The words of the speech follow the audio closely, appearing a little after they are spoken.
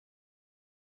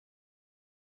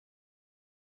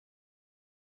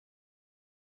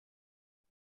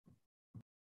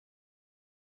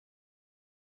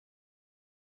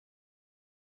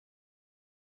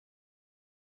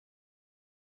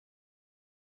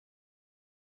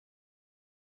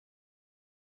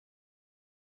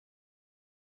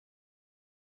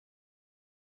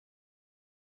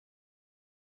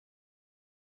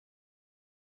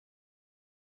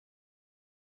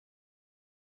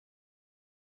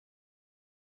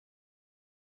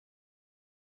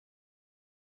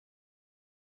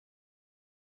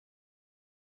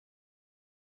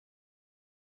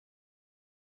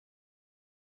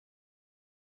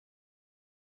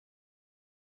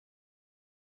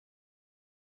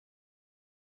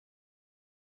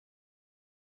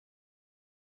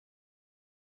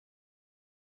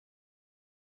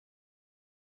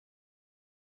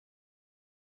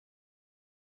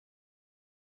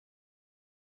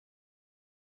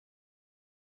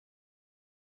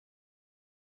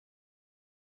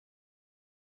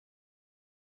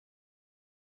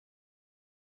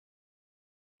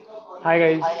Hi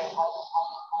guys.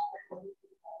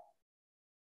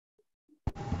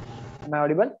 Am I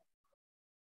audible?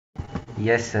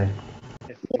 Yes sir.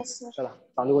 Yes. चला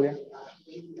चालू करूया.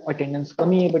 अटेंडन्स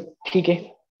कमी आहे बट ठीक आहे,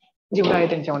 जेवढं आहे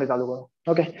त्यांच्यामध्ये चालू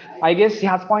करू. ओके, आय गेस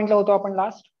ह्याच पॉइंटला होतो आपण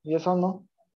लास्ट. Yes or no?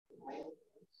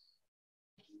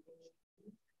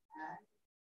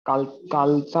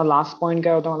 कालचा लास्ट पॉइंट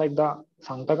काय होता मला एकदा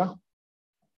सांगता का?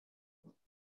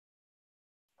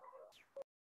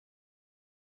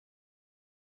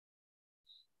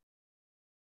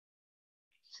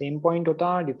 सेम पॉइंट होता,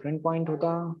 डिफरंट पॉइंट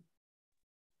होता?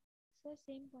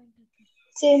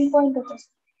 सेम पॉइंट होता.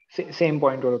 सेम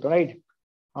पॉइंट होता राईट.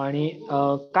 आणि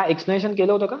काय एक्सप्लेनेशन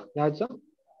केलं होतं का ह्याचं?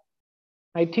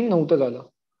 आय थिंक नव्हतं झालं.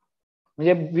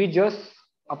 म्हणजे वी जस्ट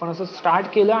आपण असं स्टार्ट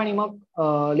केलं आणि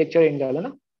मग लेक्चर एंड झालं ना?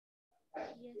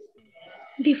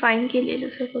 डिफाइन केलेलं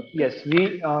सर. येस, वी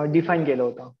डिफाईन केलं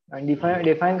होतं. आणि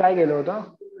डिफाईन काय केलं होतं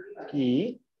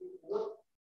की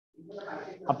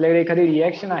आपल्याकडे एखादी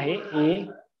रिॲक्शन आहे ए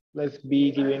plus be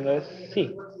giving us C.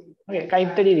 Okay,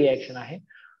 काहीतरी रिॲक्शन आहे.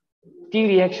 ती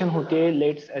रिॲक्शन होते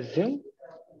लेट्स अज्युम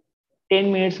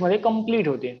 10 मिनिट्स मध्ये कंप्लीट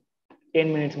होते.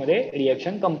 10 मिनिट्स मध्ये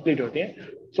रिॲक्शन कंप्लीट होते.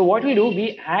 So what we do, we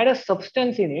add a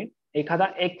substance in it. एखादा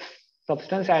एक्स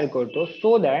सबस्टन्स ऍड करतो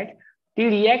सो दॅट ती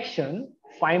रिॲक्शन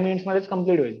 5 मिनिट्स मध्येच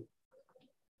कंप्लीट होईल.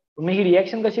 मग ही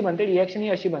रिॲक्शन कशी बनते? रिॲक्शन ही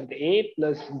अशी बनते, ए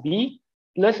प्लस बी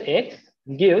plus x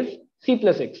gives C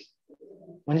plus x.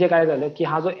 म्हणजे काय झालं की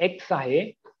हा जो एक्स आहे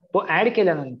तो ऍड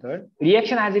केल्यानंतर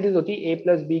रिॲक्शन ऍज इट इज होती, ए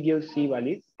प्लस बी गिव्स सी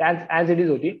वाली ऍज इट इज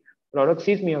होती, प्रॉडक्ट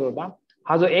सीच मिळत होता.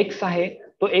 हा जो एक्स आहे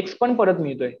तो एक्स पण परत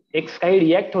मिळतोय. एक्स काही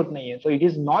रिॲक्ट होत नाहीये. So it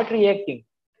is not reacting.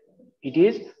 It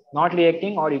is not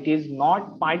reacting और it is not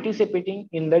participating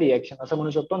in the reaction. असं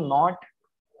म्हणू शकतो, not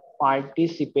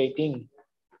participating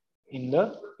in the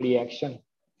reaction.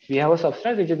 We have a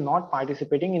substance which is not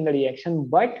participating in the reaction,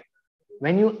 but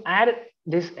when you add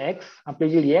this x, आपली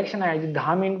जी reaction आहे जी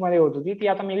 10 minute मध्ये होत होती ती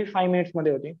आता मे बी 5 मिनिट्स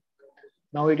मध्ये होती.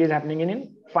 Now it is happening in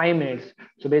 5 minutes.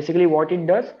 So basically what it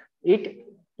does, it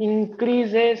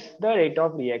increases the rate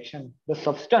of reaction. The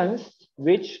substance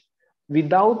which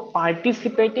without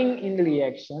participating in the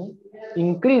reaction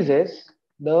increases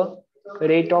the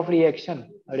rate of reaction.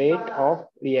 Rate of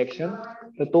reaction.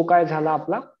 तर तो काय झाला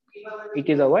आपला? It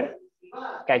is our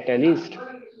catalyst.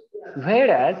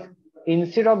 Whereas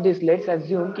instead of this, let's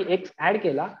assume की x add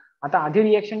केला. आता आधी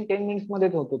reaction 10 minutes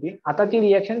मध्येच होत होती, आता ती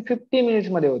रिएक्शन 50 मिनिट्स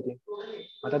मध्ये होती.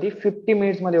 आता ती 50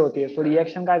 मिनिट्स मध्ये होती. सो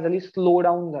रिएक्शन काय झाली? स्लो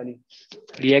डाऊन झाली.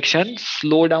 रिएक्शन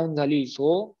स्लो डाऊन झाली.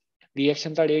 सो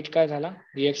रिएक्शनचा रेट काय झाला?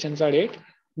 रिएक्शनचा रेट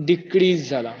डिक्रीज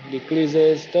झाला.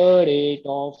 Decreases the rate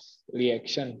of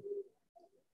reaction.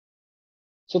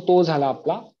 So तो झाला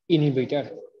आपला इनिबिटर.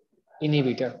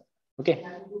 ओके,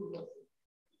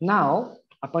 नाव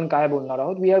आपण काय बोलणार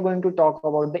आहोत? We R going to talk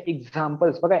about the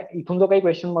examples. बघा इथून जो काही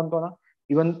क्वेश्चन बनतो ना,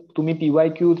 इव्हन तुम्ही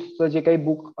पीवायक्यूचं जे काही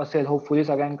बुक असेल, होपफुली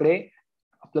सगळ्यांकडे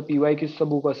आपलं पीवायक्यूचं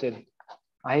बुक असेल,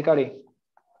 आहे का रे?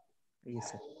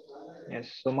 येस.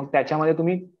 सो मग त्याच्यामध्ये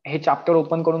तुम्ही हे चॅप्टर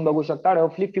ओपन करून बघू शकता.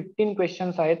 रफली 15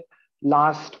 क्वेश्चन्स आहेत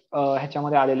लास्ट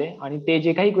ह्याच्यामध्ये आलेले. आणि ते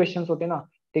जे काही क्वेश्चन्स होते ना,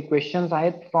 ते क्वेश्चन्स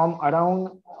आहेत from around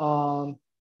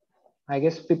I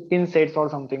guess 15 sets और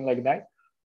something like that.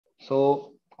 So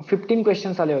 15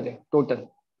 questions आले होते टोटल.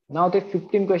 नाव ते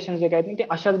 15 क्वेश्चन्स जे काही ते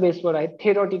अशाच बेसवर आहेत,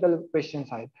 थेरॉटिकल क्वेश्चन्स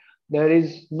आहेत. There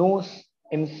is no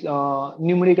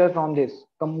numerical from this.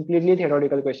 Completely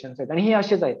theoretical questions आहेत आणि हे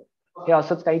असेच आहेत. हे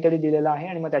असंच काहीतरी दिलेलं आहे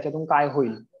आणि मग त्याच्यातून काय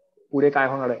होईल, पुढे काय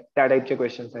होणार आहे, त्या टाईपचे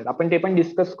क्वेश्चन्स आहेत. आपण ते पण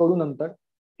डिस्कस करू नंतर,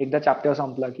 एकदा चॅप्टर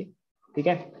संपला की. ठीक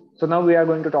आहे. So now we R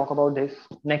going to talk about this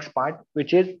next part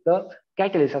which is the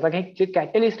catalyst. आता हे जे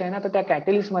कॅटलिस्ट आहे ना, तर त्या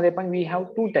कॅटलिस्ट मध्ये पण वी हॅव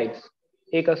 2 टाइप्स.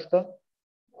 एक असतं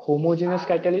होमोजिनस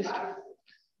कॅटलिस्ट,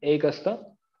 एक असतं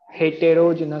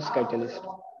हेटेरोजिनस कॅटलिस्ट.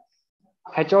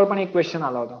 ह्याच्यावर पण एक क्वेश्चन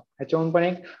आला होता. ह्याच्यावरून पण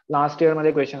एक लास्ट इयर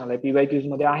मध्ये क्वेश्चन आलाय, पीवायक्यूज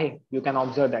मध्ये आहे. You can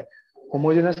observe that.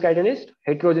 Homogeneous catalyst,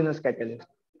 हेटेरोजिनस catalyst.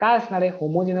 काय असणार आहे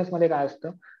होमोजिनस मध्ये? काय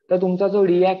असतं तर तुमचा जो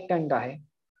रिएक्टंट आहे,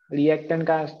 रिएक्टंट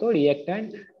काय असतो?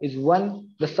 Reactant is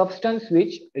the substance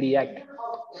which react.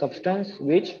 Substance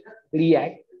which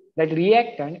react. That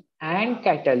reactant and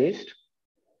catalyst.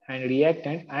 And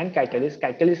reactant and catalyst.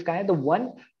 Catalyst काय? The one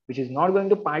which is not going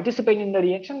to participate in the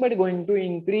reaction but going to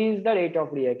increase the rate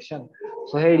of reaction.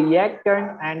 So here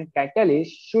reactant and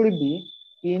catalyst should be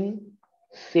in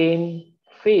same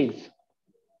phase.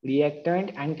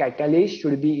 Reactant and catalyst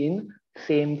should be in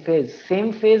same phase.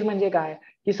 Same phase म्हणजे काय?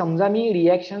 की समजा मी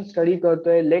reaction study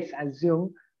करतोय. Let's assume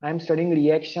I am studying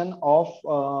reaction of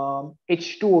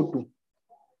H2O2.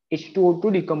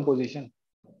 H2O2 decomposition.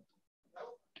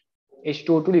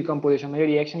 H2O2 decomposition म्हणजे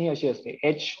reaction ही अशी असते.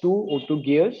 H2O2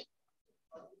 gives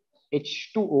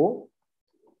H2O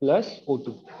plus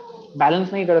O2.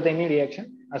 Balance नाही करत आहे मी रिएक्शन,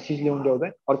 अशीच लिहून ठेवतोय,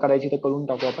 और करायची तर करून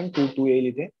टाकू आपण, 2 येईल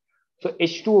इथे. So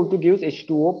H2O2 gives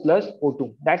H2O plus O2.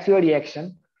 That's your reaction.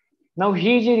 Now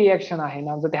he G reaction आहे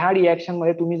ना, जर त्या रिएक्शन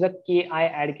मध्ये तुम्ही जर KI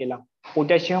ऍड केला,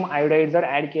 पोटॅशियम आयोडाईड जर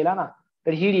ऍड केला ना,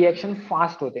 तर ही रिएक्शन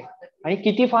फास्ट होते. आणि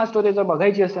किती फास्ट होते जर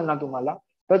बघायची असेल ना तुम्हाला,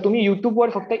 तर तुम्ही युट्यूबवर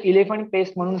फक्त इलेफंट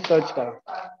पेस्ट म्हणून सर्च करा.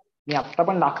 मी आता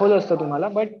पण दाखवलं असतं तुम्हाला,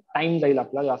 बट टाइम जाईल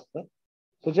आपला जास्त.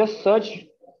 So just search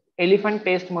elephant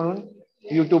taste म्हणून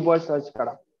युट्यूबवर सर्च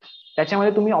करा.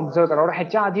 त्याच्यामध्ये तुम्ही ऑब्झर्व करा.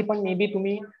 ह्याच्या आधी पण मे बी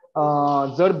तुम्ही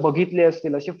जर बघितले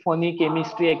असतील असे फनी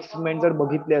केमिस्ट्री एक्सपेरिमेंट जर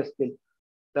बघितले असतील,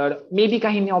 तर मे बी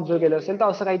काही मी ऑब्झर्व केलं असेल, तर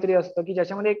असं काहीतरी असतं की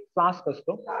ज्याच्यामध्ये एक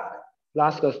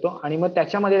फ्लास्क असतो आणि मग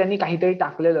त्याच्यामध्ये त्यांनी काहीतरी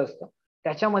टाकलेलं असतं,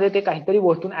 त्याच्यामध्ये ते काहीतरी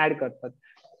वस्तून ऍड करतात.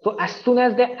 So as soon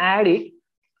as they add it,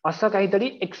 असं काहीतरी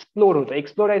एक्सप्लोर होतं.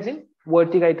 एक्सप्लोर ॲज इन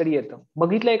वरती काहीतरी येतं.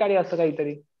 बघितलंय का रे असं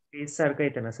काहीतरी? फेस सारखं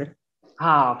येतं ना सर?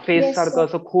 हा, फेस Yes, सारखं sir.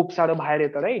 असं खूप सारं बाहेर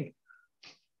येतं, right?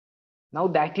 Now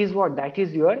that is what, that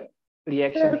is your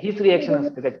reaction. हीच रिएक्शन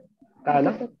असते. काय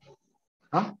आलं?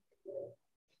 हा,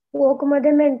 कोक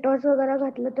मध्ये मेंटॉस वगैरे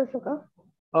घातलं तसं का?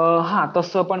 हा,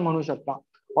 तसं पण म्हणू शकता.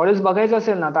 ऑलवेज बघायचं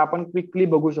असेल ना तर आपण क्विकली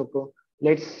बघू शकतो.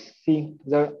 लेट्स सी,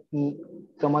 जर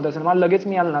जमत असेल मला लगेच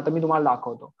मिळालं ना तर मी तुम्हाला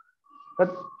दाखवतो. तर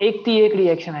ती एक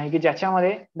रिएक्शन आहे की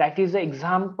ज्याच्यामध्ये that is the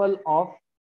example of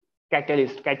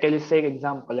catalyst. कॅटलिस्टचं एक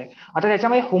एक्झाम्पल आहे. आता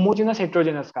त्याच्यामध्ये होमोजिनस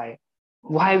हेट्रोजिनस काय आहे?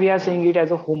 व्हाय we R saying it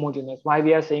as a homogeneous, why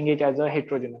we R saying it as a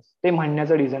heterogeneous, ते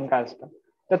म्हणण्याचं रिझन काय असतं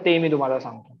तर ते मी तुम्हाला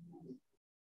सांगतो.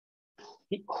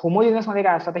 होमोजिनस मध्ये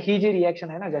काय असतं, ही जी रिएक्शन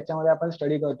आहे ना ज्याच्यामध्ये आपण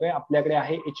स्टडी करतोय, आपल्याकडे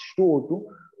आहे H2O2.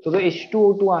 सो जो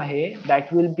H2O2 आहे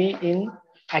that will be in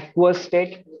ॲक्वस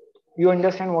state. You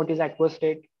understand what is ॲक्वस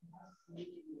state?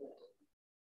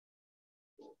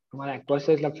 तुम्हाला ॲक्वस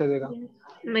स्टेट लक्षात आहे का?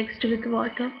 Mixed with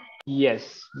water. Yes,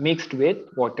 mixed with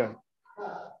water.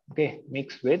 Okay,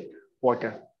 mixed with water.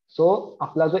 So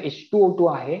आपला जो H2O2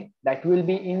 आहे that will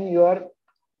be in your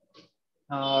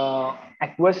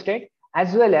ॲक्वस state,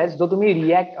 as well as जो तुम्ही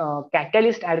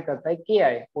catalyst add करताय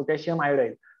KI, potassium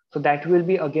iodide, so that will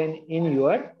be again in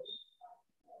your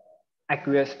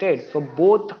aqueous state. So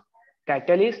both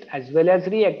catalyst as well as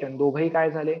reactant दोघंही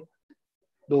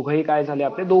काय झाले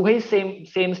आपले, दोघंही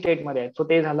same state मध्ये आहेत. सो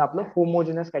ते झालं आपलं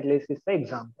होमोजिनस कॅटलिसिसचं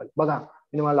एक्झाम्पल. बघा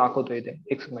मी तुम्हाला दाखवतो इथे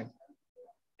एक्सपेरिमेंट.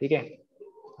 ठीक आहे,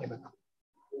 हे बघा,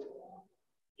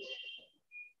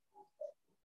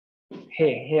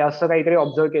 हे असं काहीतरी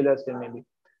ऑब्झर्व केलं असेल, मे बी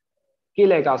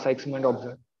केलंय का असं एक्सपेरिमेंट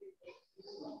ऑब्झर्व?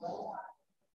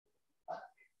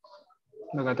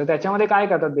 बघा, तर त्याच्यामध्ये काय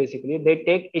करतात बेसिकली, दे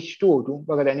टेक H2O2.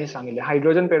 बघा त्यांनी सांगितलं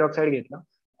हायड्रोजन पेरॉक्साईड घेतलं.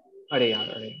 अरे यार,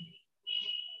 अरे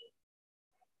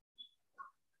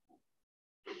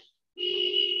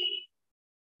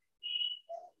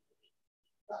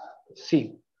सी,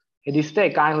 हे दिसतंय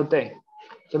काय होतंय?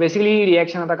 सो बेसिकली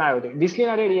रिएक्शन आता काय होते, दिसली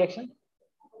ना रे रिएक्शन?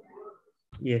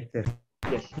 Yes sir.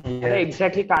 येस. आता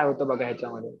एक्झॅक्टली काय होतं बघा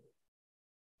ह्याच्यामध्ये.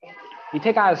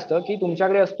 इथे काय असतं की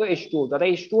तुमच्याकडे असतो H2O2. आता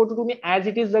H2O2 तुम्ही ऍज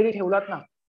इट इज जरी ठेवलात ना,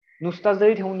 नुसताच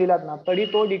जरी ठेवून दिलात ना, तरी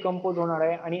तो डिकम्पोज होणार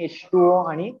आहे आणि H2O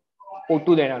आणि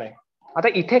O2 देणार आहे. आता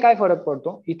इथे काय फरक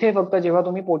पडतो, इथे फक्त जेव्हा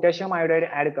तुम्ही पोटॅशियम आयोडाईड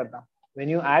ऍड करता, Wien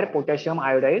you add potassium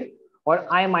iodide और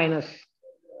I-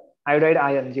 आयोडाईड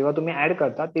आयन जेव्हा तुम्ही ऍड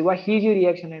करता, तेव्हा ही जी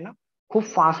रिएक्शन आहे ना खूप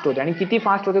फास्ट होते. आणि किती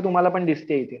फास्ट होते तुम्हाला पण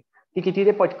दिसते इथे, की किती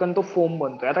ते पटकन तो फोम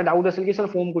बनतोय. आता डाऊट असेल की सर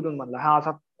फोम कुठून बनला, हा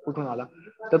असा कुठून आला,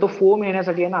 तर तो फोम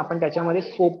येण्यासाठी आहे ना आपण त्याच्यामध्ये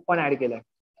सोप पण ऍड केलाय.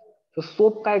 तर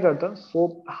सोप काय करतं,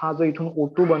 सोप हा जो इथून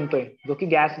O2 बनतोय, जो की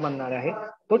गॅस बनणार आहे,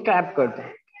 तो ट्रॅप करतो.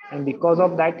 आणि बिकॉज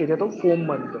ऑफ दॅट तिथे तो फोम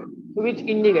बनतोय, विच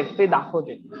इंडिकेट, ते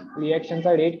दाखवते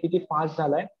रिएक्शनचा रेट किती फास्ट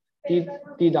झालाय,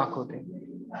 ती दाखवते.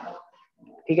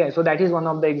 ठीक आहे. So that is one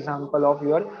of the example of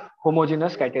your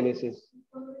homogeneous कॅटलिसिस.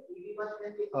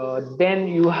 Then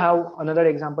you have another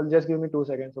example. Just give me 2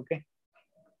 seconds. Okay.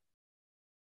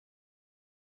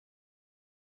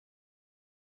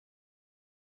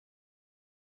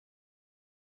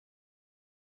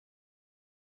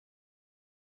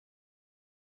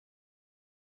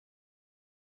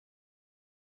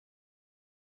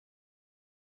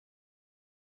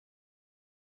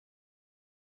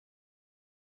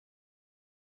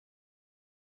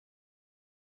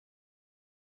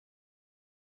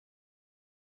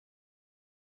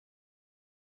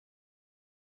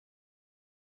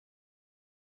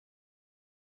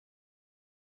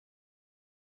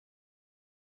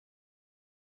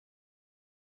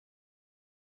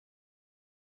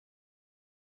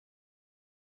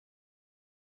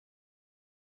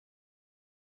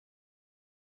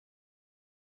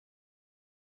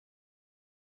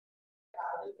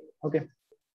 Okay.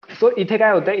 So इथे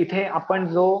काय होतंय, इथे आपण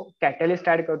जो कॅटलिस्ट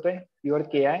ऍड करतोय, your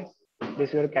KI,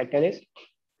 this your catalyst.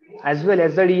 as well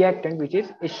as the reactant which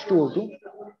is H2O2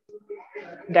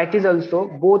 that is also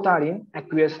both are in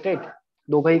aqueous state.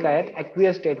 दोघंही काय आहेत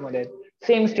aqueous state मध्ये आहेत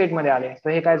सेम स्टेट मध्ये आले तर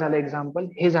हे काय झालं एक्झाम्पल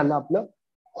हे झालं आपलं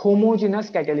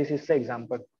होमोजिनस कॅटॅलिसिसचं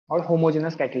एक्झाम्पल और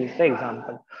homogeneous कॅटॅलिसिसचं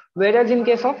example whereas in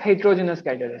case of heterogeneous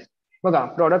catalyst बघा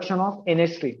production of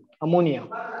NH3 ammonia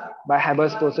bye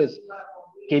हॅबर्स process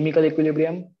chemical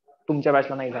equilibrium तुमच्या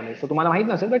बॅचला नाही झाले सो तुम्हाला माहित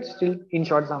नसेल बट स्टील इन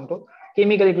शॉर्ट सांगतो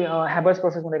केमिकल हॅबर्स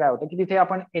प्रोसेस मध्ये काय होतं की तिथे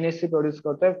आपण NH3 प्रोड्यूस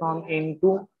करतोय from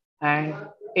N2 and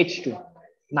H2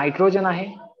 nitrogen आहे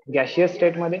गॅशियस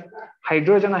स्टेट मध्ये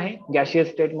हायड्रोजन आहे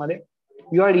गॅशियस स्टेट मध्ये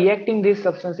you R reacting this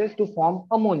substances to form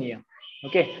ammonia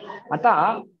okay आता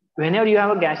whenever you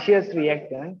have a gaseous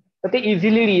reactant तर ते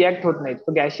इझिली रिएक्ट होत नाहीत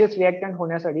सो गॅशियस रिएक्टंट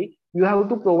होण्यासाठी you have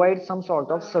to provide some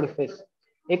sort of surface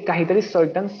एक काहीतरी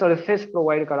सर्टन सरफेस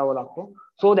प्रोव्हाइड करावा लागतो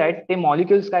सो दॅट ते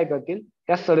मॉलिक्युल्स काय करतील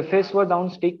त्या सरफेसवर जाऊन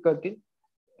स्टिक करतील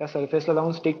त्या सरफेसला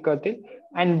जाऊन स्टिक करतील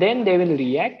and then they will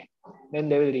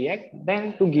react then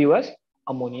to give us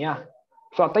ammonia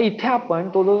so आता इथे आपण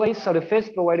तो जो काही सरफेस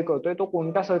प्रोव्हाइड करतोय तो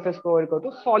कोणता सरफेस प्रोव्हाइड करतो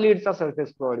सॉलिडचा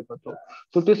सरफेस प्रोव्हाइड करतो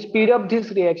so to speed up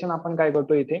this reaction आपण काय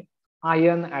करतोय इथे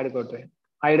आयर्न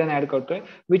ऍड करतोय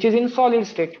which is in solid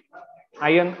state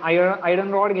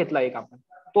iron rod घेतला एक आपण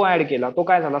तो ऍड केला तो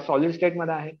काय झाला सॉलिड स्टेट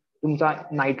मध्ये आहे तुमचा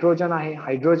नायट्रोजन आहे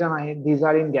हायड्रोजन आहे these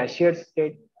are in gaseous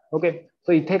state okay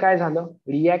so इथे काय झालं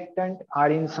reactant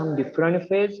are in some different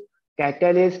phase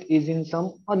catalyst is in some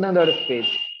another phase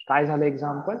काय झालं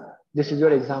example this is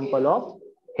your example of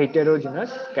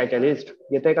हेटेरोजिनस catalyst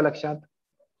येतंय का लक्षात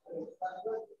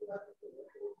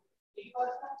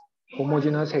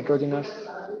होमोजिनस हेटेरोजिनस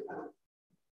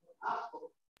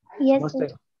येस मस्त सर.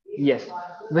 आहे येस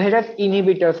व्हेरॅज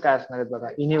इनिबिटर्स काय असणार आहेत बघा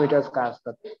इनिबिटर्स काय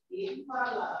असतात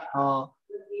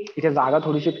इथे जागा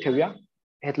थोडीशी ठेवूया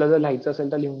ह्यातलं जर लिहायचं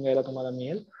असेल तर लिहून घ्यायला तुम्हाला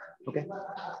मिळेल ओके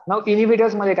नाव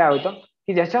इनिबिटर्स मध्ये काय होतं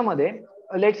की ज्याच्यामध्ये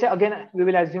let's say again we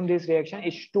will assume this reaction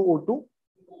H2O2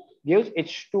 gives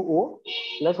H2O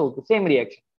plus O2 same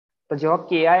reaction तर जेव्हा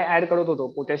Ki ऍड करत होतो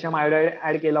पोटॅशियम आयोडाइड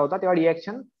ऍड केला होता तेव्हा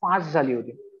रिएक्शन फास्ट झाली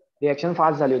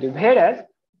होती व्हेरॅज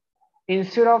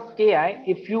instead of Ki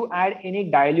if you add any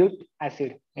dilute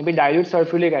acid maybe dilute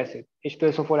sulfuric acid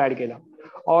H2SO4 add केला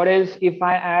or else if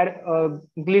I add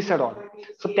glycerol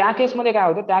so त्या केसमध्ये काय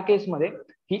होतं त्या केसमध्ये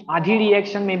ही आधी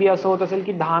रिएक्शन मे बी असं होत असेल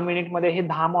की 10 मिनिट मध्ये हे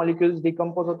 10 मॉलिक्युल्स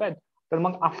डिकम्पोज होत आहेत तर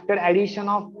मग after addition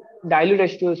of dilute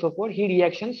H2SO4 he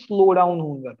reaction slow down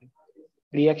होऊन जाते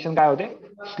रिएक्शन काय होते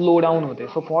स्लो डाऊन होते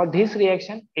so for this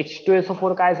reaction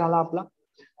H2SO4 काय झाला आपला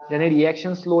ज्याने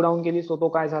रिएक्शन स्लो डाऊन केली सो तो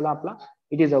काय झाला आपला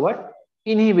it is our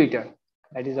inhibitor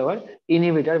that is our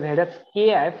inhibitor whereas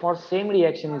Ki for same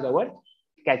reaction is our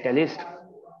catalyst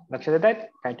लक्षात येत आहेत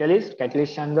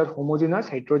कॅटॅलिस्टच्या अंडर होमोजिनस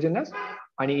हेट्रोजिनस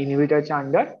आणि इनहिबिटरच्या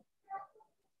अंडर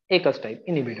एकच type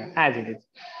inhibitor as it is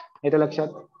येतं लक्षात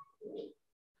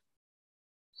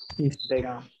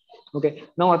ओके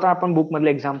न आता आपण बुक मधले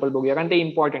एक्झाम्पल बघूया कारण ते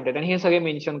इम्पॉर्टंट आहेत आणि हे सगळे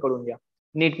मेन्शन करून घ्या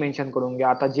नीट मेन्शन करून घ्या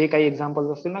आता जे काही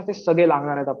एक्झाम्पल्स असतील ना ते सगळे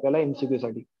लागणार आहेत आपल्याला एमसीक्यू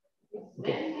साठी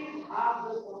ओके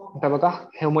आता बघा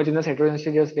होमोजिनस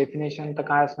हेटेरोजिनसची जस्ट डेफिनेशन तर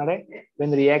काय असणार आहे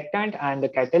when reactant and the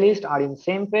catalyst are in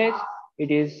same phase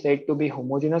it is said to be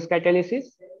homogeneous catalysis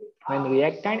when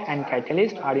reactant and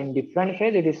catalyst are in different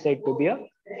phase it is said to be a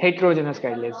heterogeneous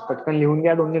catalysis पटकन लिहून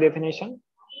घ्या दोन्ही definition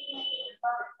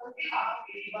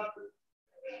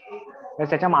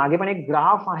त्याच्या मागे पण एक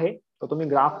graph आहे तर तुम्ही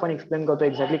ग्राफ पण एक्सप्लेन करतो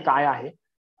एक्झॅक्टली काय आहे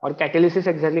और कॅटॅलिसिस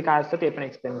एक्झॅक्टली काय असतं ते पण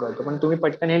एक्सप्लेन करतो पण तुम्ही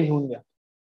पटकन हे लिहून घ्या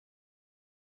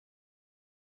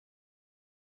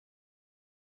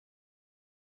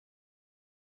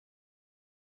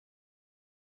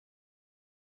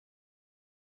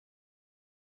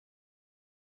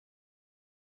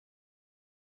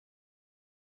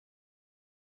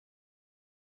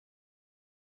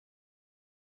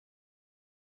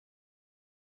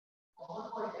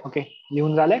ओके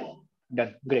लिहून झालंय डन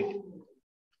ग्रेट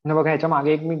बघा ह्याच्या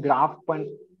मागे एक मी ग्राफ पण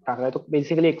टाकलाय तो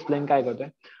बेसिकली एक्सप्लेन काय करतोय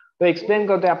तो एक्सप्लेन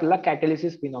करतोय आपल्याला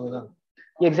कॅटॅलिसिस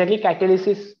फिनॉमिनन एक्झॅक्टली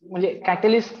कॅटॅलिसिस म्हणजे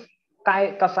कॅटॅलिस्ट काय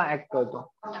कसा ऍक्ट करतो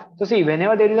so C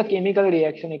whenever there is a chemical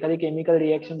reaction एखादी केमिकल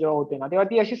रिएक्शन जेव्हा होते ना तेव्हा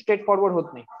ती अशी स्ट्रेट फॉरवर्ड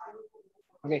होत नाही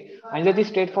ओके आणि जर ती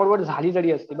स्ट्रेट फॉरवर्ड झाली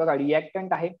जरी असते बघा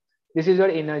रिएक्टंट आहे दिस इज युअर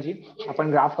एनर्जी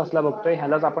आपण ग्राफ कसला बघतोय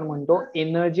ह्यालाच आपण म्हणतो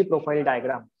energy profile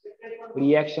diagram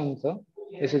रिएक्शनचं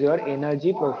this is your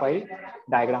energy profile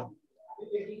diagram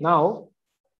नाव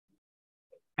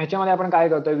ह्याच्यामध्ये आपण काय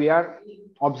करतोय we R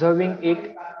observing it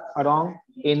along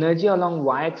energy along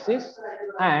Y axis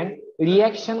and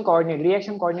reaction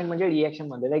coordinate म्हणजे रिएक्शन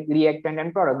मध्ये like reactant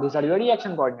and product this R your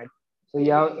reaction coordinate so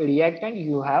you have reactant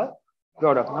you have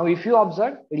product now if you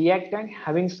observe reactant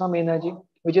having some energy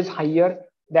which is higher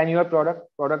than your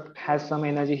product has some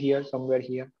energy here somewhere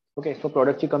here okay, so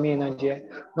प्रोडक्टची कमी energy आहे.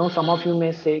 Know some of you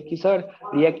may से की sir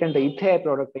reactant इथे आहे,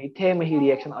 product इथे आहे, मग ही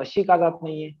reaction अशी का जात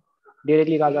नाहीये,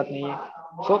 डिरेक्टली का जात नाहीये.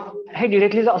 सो हे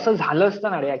डिरेक्टली जर असं झालं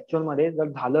असतं ना रे, ऍक्च्युअल मध्ये जर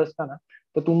झालं असतं ना,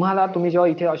 तर तुम्ही जेव्हा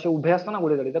इथे असे उभे असता ना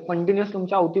कुठेतरी, तर कंटिन्युअस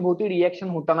तुमच्या अवतीभोवती रिएक्शन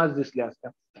होतानाच दिसल्या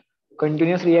असत्या,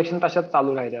 कंटिन्युअस रिएक्शन तशाच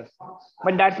चालू राहिल्या असत्या.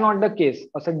 बट दॅट्स नॉट द केस.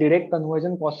 असं डिरेक्ट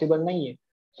कन्व्हर्जन पॉसिबल नाहीये.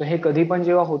 सो हे कधी पण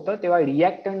जेव्हा होतं तेव्हा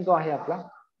रिएक्टंट जो आहे आपला,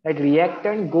 that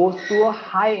reactant goes to a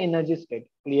high energy state.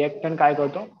 Reactant काय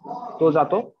करतो, तो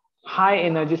जातो high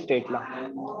energy state ला.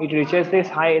 It reaches this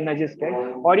high energy state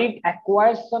or it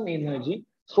acquires some energy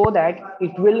so that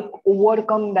it will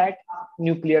overcome that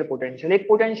nuclear potential. एक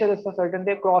potential असतं certain,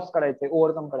 ते cross करायचंय,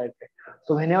 overcome करायचंय.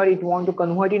 So whenever it want to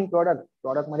convert in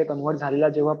product मध्ये convert झालेला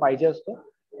जेव्हा पाहिजे असतो,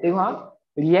 तेव्हा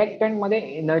रिएक्टंट मध्ये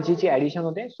एनर्जीची ऍडिशन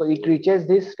होते. So it reaches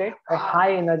this state, a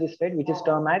high energy state, which is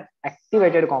term as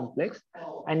activated complex,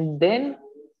 and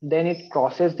then it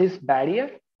crosses this barrier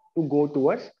to go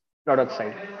towards product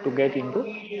side, to get in to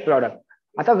product.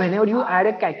 आता whenever you add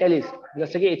a catalyst,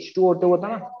 जसं की H2O2 होता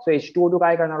ना, so H2O2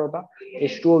 काय करणार होता,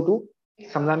 H2O2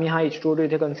 समजा मी हा H2O2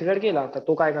 इथे कन्सिडर केला, तर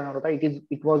तो काय करणार होता,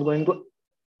 it was going to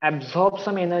absorb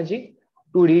some energy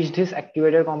to reach this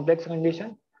activated complex condition,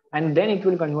 and then it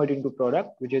will convert into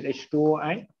product which is H2O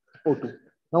and O2.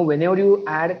 Now whenever you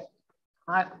add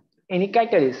any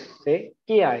catalyst, say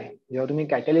Ki, जेव्हा तुम्ही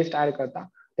catalyst add करता,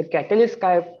 तर catalyst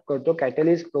काय करतो,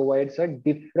 catalyst provides a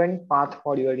different path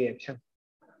for your reaction.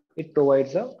 It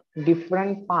provides a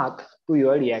different path to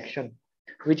your reaction,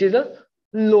 which is a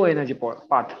low energy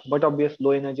path, but obvious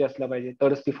low energy असला पाहिजे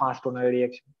तरच ती फास्ट होणार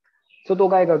रिएक्शन. सो तो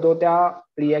काय करतो, त्या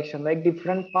रिएक्शनला एक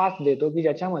डिफरंट पाथ देतो की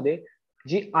ज्याच्यामध्ये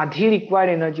जी आधी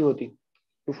रिक्वायर्ड एनर्जी होती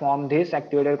to form this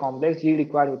activated complex, G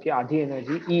required होती आधी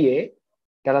एनर्जी EA,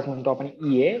 त्यालाच म्हणतो आपण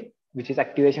EA which is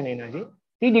activation energy,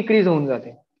 ती डिक्रीज होऊन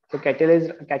जाते. सो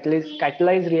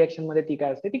कॅटलाइज रिएक्शन मध्ये ती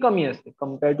काय असते, ती कमी असते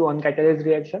कम्पेअर टू अनकॅटलाइज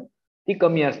रिएक्शन, ती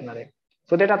कमी असणार आहे.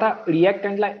 सो दॅट आता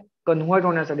रिएक्टंटला कन्व्हर्ट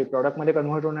होण्यासाठी, प्रोडक्ट मध्ये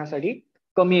कन्व्हर्ट होण्यासाठी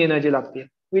कमी एनर्जी लागते,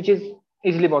 विच इज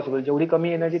इझिली पॉसिबल. जेवढी कमी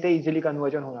एनर्जी ते इझिली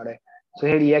कन्व्हर्जन होणार आहे. सो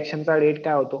हे रिएक्शनचा रेट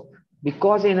काय होतो,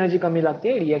 बिकॉज एनर्जी कमी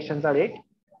लागते, रिएक्शनचा रेट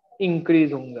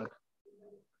इन्क्रीज होऊन जातो.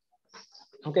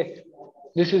 Okay,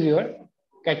 this is your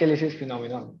कॅटलिसिस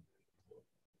phenomenon.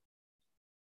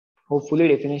 Hopefully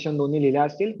definition दोन्ही लिहिल्या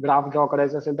असतील. ग्राफ ड्रॉ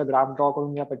करायचं असेल तर ग्राफ ड्रॉ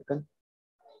करून घ्या पटकन.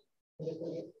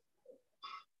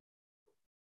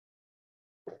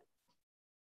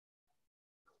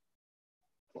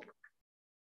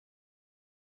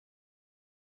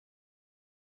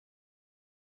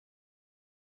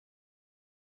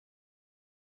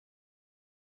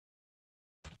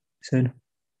 Sir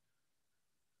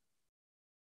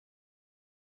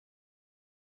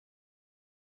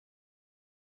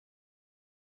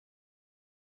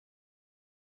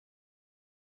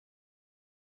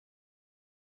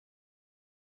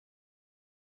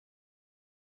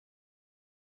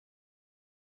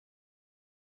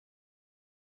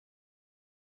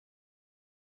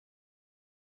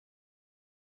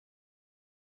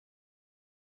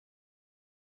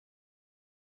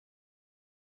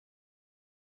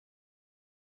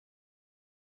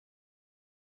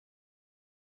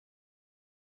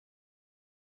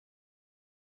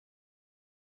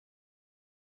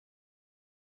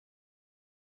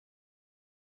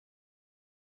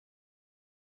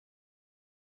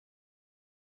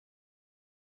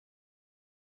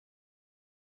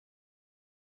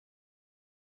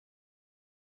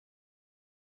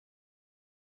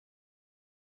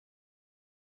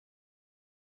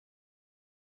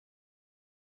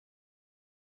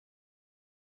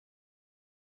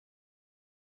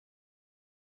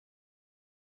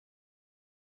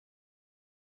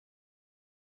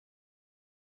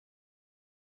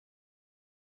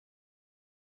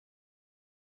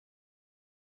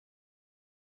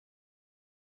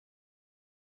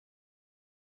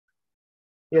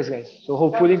Yes guys, so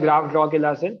hopefully graph draw केला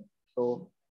असेल. So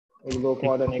we'll go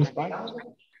for the next part.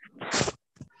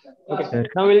 Okay,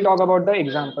 now we'll talk about the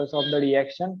examples of the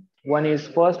reaction. One is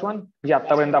first one, जी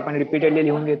आतापर्यंत आपण रिपीटेडली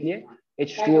लिहून घेतली आहे.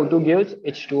 H2O2 gives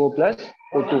H2O plus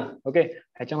O2. Okay,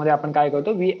 ह्याच्यामध्ये आपण काय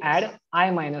करतो, we add I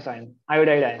minus ion,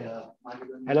 iodide ion.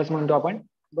 ह्यालाच म्हणतो आपण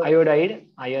iodide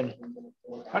ion.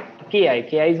 Ki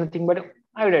is nothing but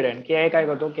iodide ion. Ki काय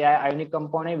करतो, Ki ionic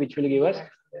compound आहे which will give us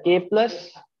K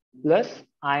plus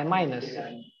I minus.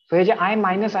 So हे जे I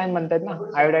minus ion बनतात ना,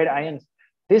 iodide ions,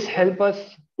 this help us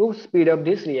to speed up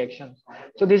this reaction.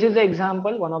 So this is the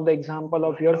example, one of the example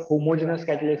of your homogeneous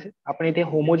catalysis. आपण इथे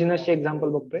homogeneous चे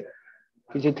example बघतोय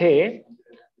की जिथे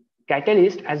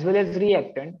catalyst as well as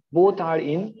reactant both are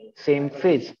in same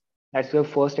phase. That's your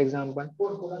first example.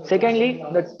 Secondly,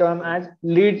 the term as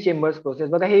lead chambers process.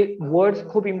 बघा हे words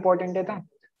खूप important आहेत.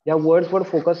 या वर्ड्स वर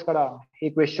फोकस करा. हे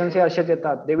क्वेश्चन्स हे असेच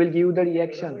येतात. They will give the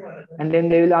reaction and then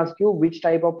they will ask you which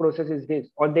type of process is this,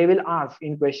 or they will ask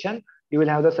in question, you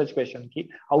will have the such question की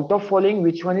out of following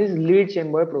which one is lead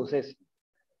chamber process.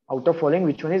 Out of following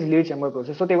which one is lead chamber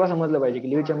process. So तेव्हा समजलं पाहिजे की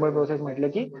lead chamber process म्हटलं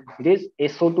की it is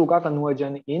SO2 का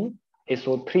conversion in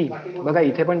SO3. बघा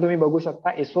इथे पण तुम्ही बघू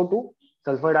शकता SO2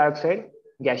 sulphur dioxide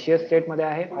gaseous state मध्ये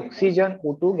आहे, ऑक्सिजन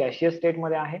O2 गॅशियस स्टेट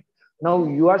मध्ये आहे. Now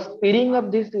you R speeding up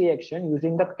this reaction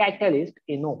using the catalyst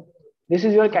NO. This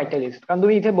is your catalyst. कारण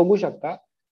तुम्ही इथे बघू शकता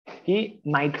की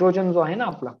नायट्रोजन जो आहे ना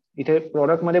आपला इथे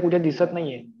प्रोडक्ट मध्ये कुठे दिसत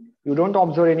नाहीये. You don't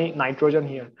observe any nitrogen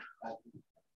here.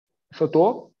 So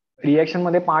तो रिएक्शन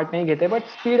मध्ये पार्ट नाही घेते बट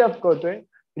स्पीड अप करतोय,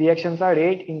 रिएक्शनचा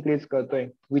रेट इन्क्रीज करतोय,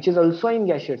 which is also in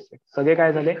gaseous state. सगळे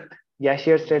काय झाले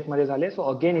गॅशियस स्टेट मध्ये झाले. So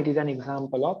again it is an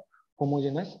example of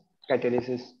homogeneous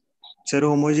कॅटलिसिस. Sir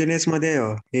homogeneous मध्ये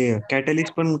हे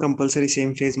कॅटलिस्ट पण कंपल्सरी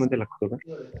सेम फेज मध्ये लागतो का?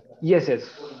 Yes yes.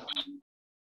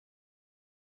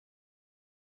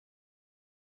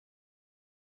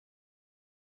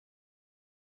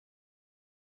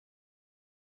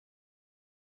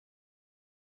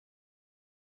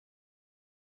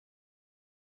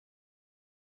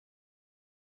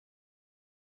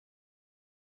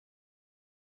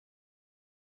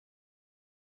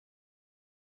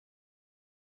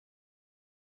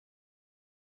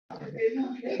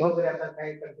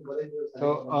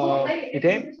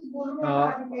 इथे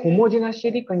होमोजिनसची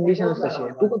ती कंडिशन कशी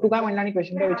आहे. तू काय म्हणला आणि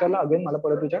क्वेश्चन काय विचारला अगेन मला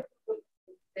परत विचार.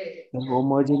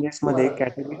 होमोजेनियस मध्ये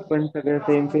कॅटलिस्ट पण सगळं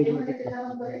सेम फेज मध्ये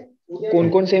लागतो. कोण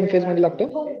कोण सेम फेज मध्ये लागतो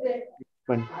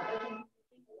पण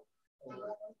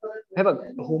हे बघ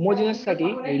होमोजिनस साठी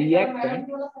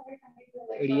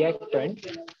रिएक्टंट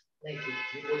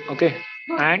ओके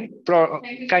अँड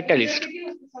कॅटलिस्ट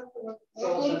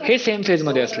हे सेम फेज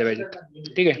मध्ये असले पाहिजेत.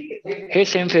 ठीक आहे, हे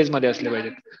सेम फेज मध्ये असले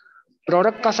पाहिजेत.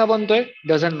 प्रॉडक्ट कसा बनतोय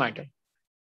doesn't matter.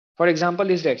 For example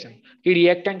this reaction he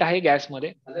reactant आहे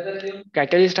गॅसमध्ये,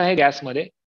 कॅटलिस्ट आहे गॅसमध्ये,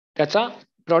 त्याचा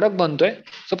product बनतोय.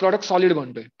 So product solid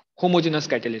बनतोय. Homogeneous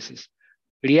कॅटलिसिस.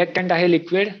 Reactant आहे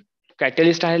लिक्विड,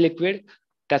 कॅटलिस्ट आहे लिक्विड,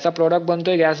 त्याचा प्रॉडक्ट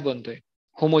बनतोय गॅस बनतोय.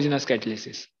 होमोजिनस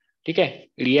कॅटलिसिस. ठीक आहे,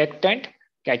 रिएक्टंट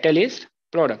कॅटलिस्ट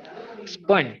प्रॉडक्ट.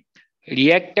 पण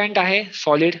रिएक्टंट आहे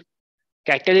सॉलिड,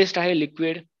 कॅटलिस्ट आहे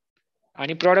लिक्विड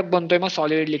आणि प्रॉडक्ट बनतोय मग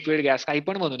सॉलिड लिक्विड गॅस काही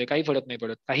पण बनू दे, काही फरक नाही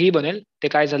पडत, काहीही बनेल. ते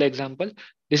काय झालं example.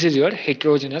 This is your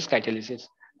heterogeneous कॅटलिसिस.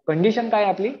 Condition काय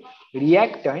आपली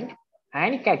reactant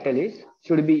and catalyst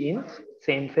should be in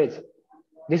same phase.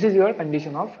 This is your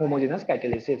condition of homogeneous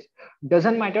कॅटलिसिस.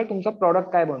 Doesn't matter तुमचा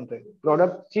प्रॉडक्ट काय बनतोय,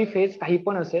 प्रॉडक्टची फेज काही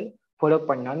पण असेल फरक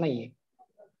पडणार नाहीये.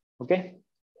 ओके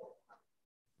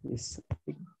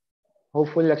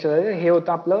होपफुल लक्षात आलं. हे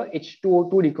होतं आपलं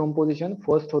H2O2 डिकम्पोजिशन.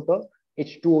 फर्स्ट होतं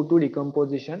H2O2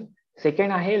 डिकम्पोजिशन.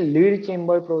 सेकंड आहे लीड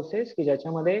चेंबर प्रोसेस की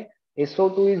ज्याच्यामध्ये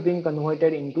SO2 is being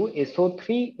converted into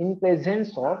SO3 in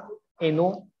presence of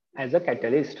NO as a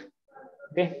catalyst.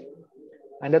 Okay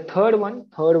and the third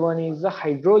one is the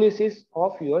hydrolysis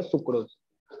of your sucrose.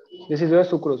 This is your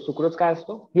sucrose. Sucrose काय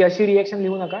असतो. ही अशी reaction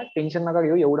लिहू नका, tension नका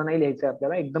घेऊ, एवढं नाही लिहायचंय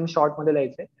आपल्याला, एकदम शॉर्ट मध्ये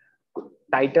लिहायचंय.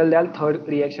 टायटल द्याल third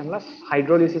रिएक्शनला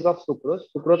hydrolysis of sucrose.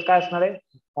 Sucrose काय असणार आहे,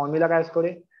 फॉर्म्युला काय असतो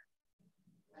रे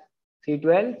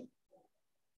C12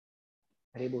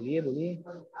 अरे बोलिए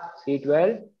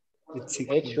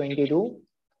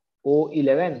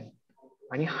C12H22O11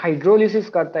 आणि हायड्रोलिसिस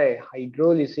करताय.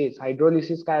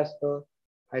 हायड्रोलिसिस काय असतं,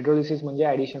 हायड्रोलिसिस म्हणजे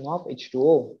addition of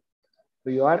H2O.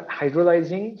 You R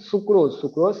हायड्रोलायझिंग sucrose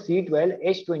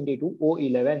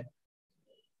C12H22O11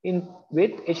 in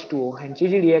with H2O. ह्यांची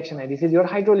जी रिएक्शन आहे दिस is your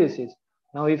hydrolysis.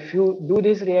 Now if you do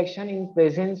this reaction in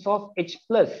presence of H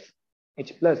plus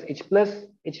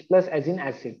as in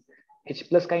acid. H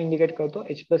plus काय indicate करतो,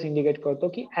 H plus indicate करतो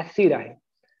की acid आहे.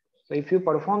 So if you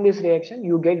perform this reaction,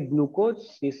 you get glucose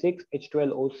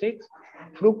C6H12O6,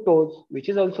 fructose which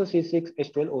is also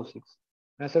C6H12O6.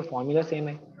 Sir formula same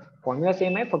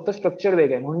आहे, फक्त structure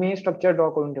वेगळं आहे म्हणून मी हे स्ट्रक्चर ड्रॉ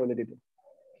करून ठेवले तिथे.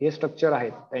 हे स्ट्रक्चर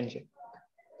आहेत त्यांचे.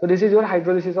 So this is your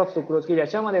hydrolysis of sucrose की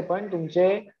ज्याच्यामध्ये पण तुमचे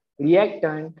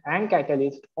reactant and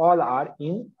catalyst all are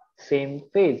in same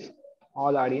phase.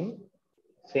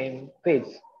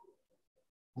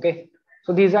 Okay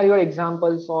so these R your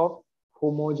examples of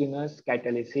homogeneous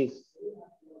कॅटलिसिस.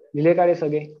 लिहिले का रे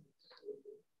सगळे.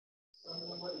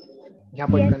 घ्या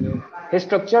पटकन लिहून. हे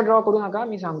स्ट्रक्चर ड्रॉ करू नका,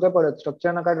 मी सांगतोय परत,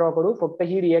 स्ट्रक्चर नका ड्रॉ करू, फक्त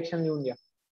ही रिएक्शन लिहून घ्या,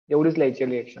 एवढीच लिहायची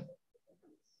रिएक्शन.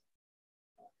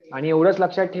 आणि एवढंच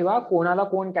लक्षात ठेवा कोणाला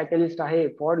कोण कॅटलिस्ट आहे.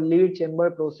 For lead chamber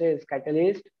process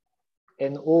catalyst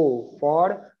NO,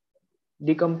 for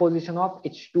decomposition of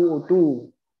H2O2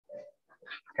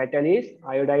 catalyst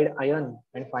iodide ion,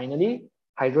 and finally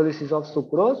hydrolysis of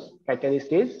sucrose,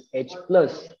 catalyst is H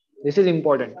plus. This is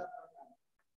important.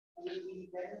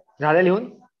 झालं लिहून?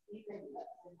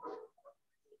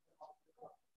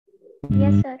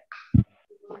 Yes, sir.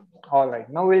 All right.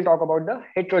 Now we'll talk about the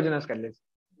heterogeneous catalysis.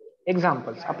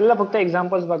 Examples. आपल्याला फक्त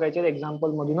examples बघायचे.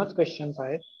 Example मधूनच questions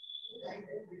आहेत.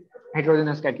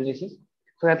 Heterogeneous catalysis.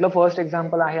 So यातलं first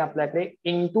example आहे आपल्याकडे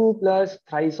N2 plus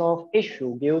thrice of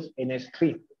H2 gives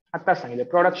NH3. आता सांगितलं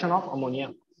production of ammonia.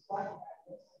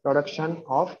 Production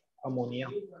of ammonia.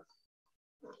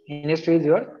 NH3 is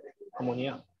your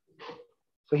ammonia.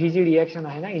 So he G reaction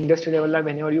आहे ना industry level ला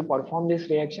whenever you perform this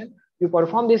reaction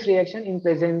in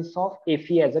presence of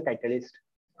Fe as a catalyst.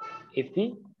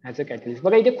 Fe as a catalyst.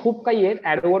 बघा इथे खूप काही आहेत,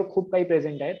 ऍरोवर खूप काही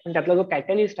प्रेझेंट आहेत, पण त्यातला जो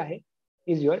कॅटलिस्ट आहे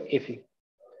इज युअर Fe.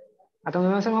 आता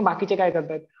मग बाकीचे काय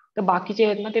करतात, तर बाकीचे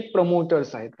आहेत ना ते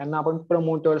प्रमोटर्स आहेत, त्यांना आपण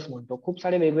प्रमोटर्स म्हणतो. खूप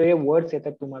सारे वेगवेगळे वर्ड्स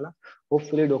येतात तुम्हाला,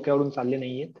 होपफुली डोक्यावरून चालले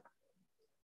नाहीयेत.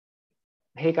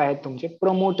 हे काय आहेत तुमचे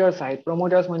प्रमोटर्स आहेत.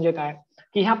 प्रमोटर्स म्हणजे काय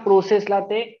की ह्या प्रोसेसला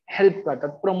ते हेल्प करतात,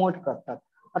 प्रमोट करतात.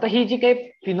 आता ही जी काही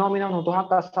फिनॉमिनॉन होतो हा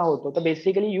कसा होतो, तर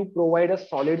basically you provide a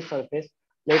solid surface.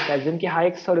 Let's assume की हा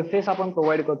एक सरफेस आपण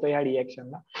प्रोव्हाइड करतो या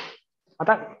रिएक्शनला.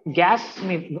 आता गॅस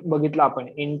बघितला आपण,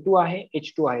 N2 आहे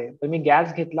H2 आहे, तर मी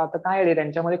गॅस घेतला तर काय आहे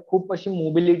त्यांच्यामध्ये खूप अशी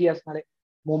मोबिलिटी असणार आहे.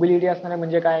 मोबिलिटी असणार आहे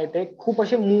म्हणजे काय, ते खूप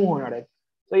असे मूव्ह होणार आहेत.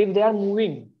 So if they are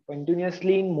moving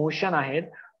continuously in motion आहेत,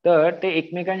 तर ते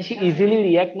एकमेकांशी इझिली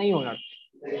रिॲक्ट नाही होणार.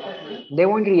 They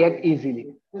won't react easily,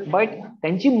 but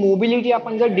त्यांची मोबिलिटी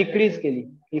आपण जर डिक्रीज केली,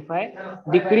 if I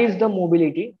decrease the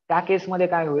mobility, त्या केसमध्ये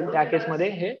काय होईल, त्या केसमध्ये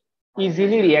हे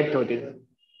इझिली रिॲक्ट होतील.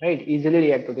 राईट, इझिली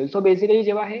रिॲक्ट होतील. सो बेसिकली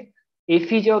जेव्हा हे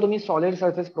Fe जेव्हा तुम्ही सॉलिड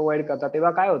सरफेस प्रोव्हाइड करता तेव्हा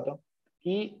काय होतं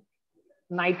की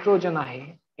नायट्रोजन आहे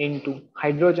N2,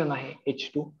 हायड्रोजन आहे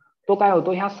H2, तो काय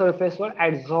होतो ह्या सरफेसवर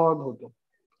ऍब्झॉर्ब होतो.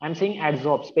 I am saying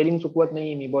absorb, spelling चुकवत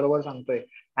नाही मी, बरोबर सांगतोय.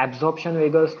 ऍब्झॉर्प्शन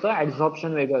वेगळं असतं,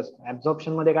 ऍब्झॉर्प्शन वेगळं असतं.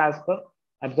 ऍब्झॉर्प्शन मध्ये काय असतं,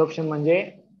 ऍब्झॉर्प्शन म्हणजे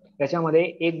त्याच्यामध्ये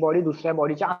एक बॉडी दुसऱ्या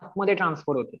बॉडीच्या आतमध्ये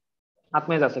ट्रान्सफर होते.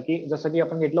 आतमध्ये जसं की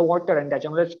आपण घेतलं वॉटर आणि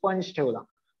त्याच्यामध्ये स्पंज ठेवला,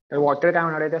 तर वॉटर काय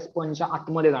होणार आहे त्या स्पंजच्या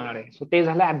आतमध्ये जाणार आहे. सो ते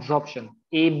झालं ऍब्झॉर्प्शन.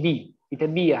 ए बी, इथे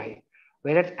बी आहे.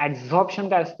 वेळेस ऍब्झॉर्प्शन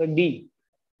काय असतं, डी.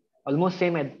 ऑलमोस्ट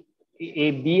सेम आहे, ए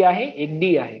बी आहे एक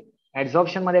डी आहे.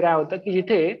 ऍब्झॉर्प्शन मध्ये काय होतं की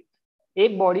जिथे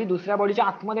एक बॉडी दुसऱ्या बॉडीच्या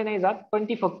आतमध्ये नाही जात, पण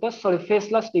ती फक्त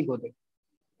सरफेसला स्टिक होते.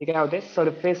 ती काय होते,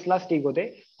 सरफेसला स्टिक होते,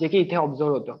 जे की इथे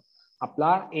ऑब्झर्व होतं.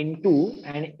 आपला N2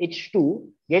 and H2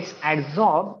 gets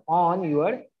absorbed on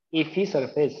your Fe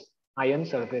surface, ion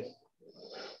surface.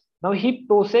 Now he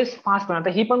process fast करणार,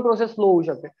 ही पण प्रोसेस स्लो होऊ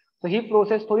शकते. तर ही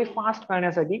प्रोसेस थोडी फास्ट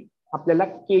करण्यासाठी आपल्याला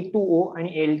K2O आणि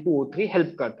L2O3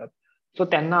 हेल्प करतात. सो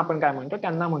त्यांना आपण काय म्हणतो,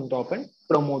 त्यांना म्हणतो आपण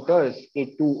promoters,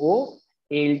 K2O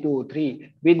L2O3.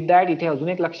 With that इथे अजून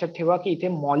एक लक्षात ठेवा की इथे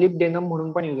मॉलिब्डेनम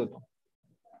म्हणून पण युज होतो.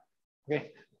 ओके,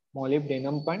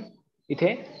 मॉलिब्डेनम पण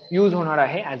इथे यूज होणार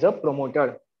आहे ऍज अ प्रमोटर.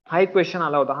 हा एक क्वेश्चन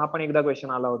आला होता, हा पण एकदा क्वेश्चन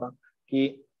आला होता की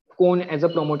कोण ऍज अ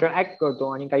प्रमोटर ऍक्ट करतो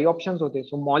आणि काही ऑप्शन्स होते.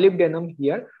 So molybdenum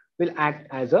here will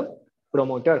act as a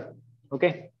promoter. Okay,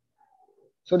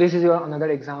 so this is your another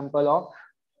example of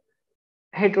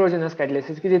heterogeneous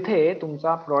कॅटलिसिस की जिथे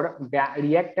तुमचा product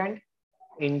reactant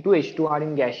N2 H2 are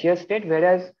in gaseous state,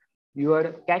 whereas your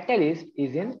catalyst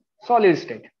is in solid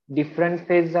state. Different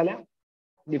phase झाल्या,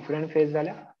 different phase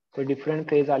झाल्या. So different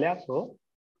phase आल्या, so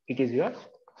it is your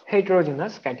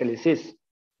heterogeneous catalysis.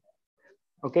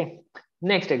 Okay,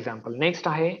 next example. Next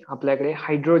आहे आपल्याकडे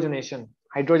हायड्रोजनेशन.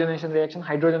 हायड्रोजनेशन reaction,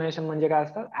 हायड्रोजनेशन म्हणजे काय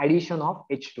असतं, addition of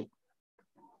H2.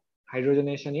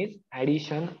 हायड्रोजनेशन is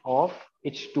addition of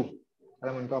H2,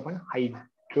 त्याला म्हणतो आपण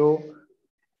हायड्रोजनेशन.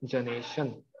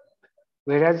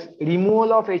 Whereas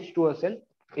रिमूव्हल ऑफ H2 असेल,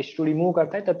 H2 रिमूव्ह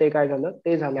करताय, तर ते काय झालं,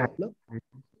 ते झालं आपलं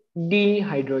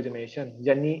डिहायड्रोजनेशन.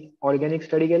 ज्यांनी ऑर्गॅनिक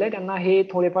स्टडी केलंय त्यांना हे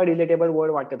थोडेफार रिलेटेबल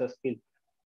वर्ड वाटत असतील.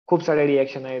 खूप सारे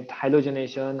रिएक्शन आहेत,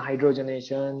 हायड्रोजनेशन,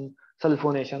 हायड्रोजनेशन,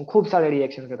 सल्फोनेशन, खूप सारे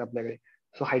रिएक्शन आहेत आपल्याकडे.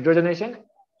 So हायड्रोजनेशन,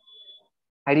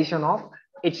 addition of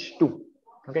H2.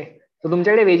 Okay, so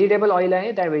तुमच्याकडे व्हेजिटेबल ऑइल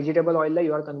आहे, त्या vegetable ऑइलला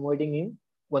you R converting in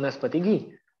वनस्पती घी.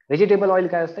 व्हेजिटेबल ऑइल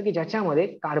काय असतं की ज्याच्यामध्ये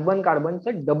कार्बन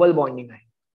कार्बनचं डबल बॉन्डिंग आहे.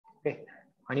 ओके,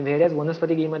 आणि व्हेरियस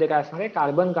वनस्पती घी मध्ये काय असणार आहे,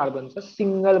 कार्बन कार्बनचं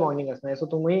सिंगल बॉन्डिंग असणार आहे. सो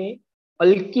तुम्ही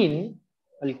अल्किन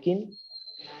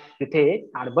तिथे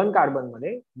कार्बन कार्बन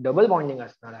मध्ये डबल बॉन्डिंग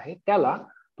असणार आहे, त्याला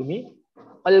तुम्ही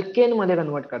अल्केन मध्ये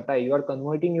कन्वर्ट करताय. You R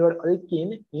converting your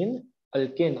alkene in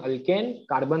alkane. Alkane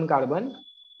carbon carbon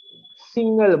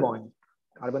single bond,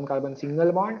 carbon carbon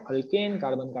single bond, alkane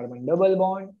carbon carbon double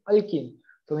bond, alkene.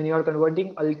 So when you are converting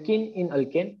alkene in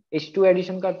alkane, H2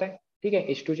 addition करताय, ठीक है,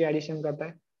 H2 चे addition करताय.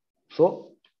 So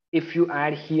if you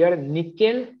add here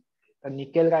nickel, तर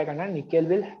nickel काय करणार, nickel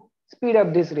will speed up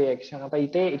this reaction. आता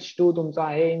इथे H2 तुमचा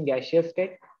आहे इन गॅशियस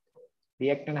स्टेट,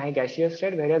 रिएक्टंट आहे गॅशियस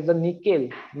स्टेट, व्हेरियस जर निकेल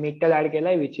मेटल ऍड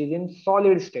केलाय which is in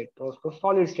solid state, तो असतो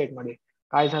सॉलिड स्टेट मध्ये.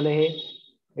 काय झालं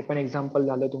हे पण एक्झाम्पल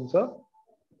झालं तुमचं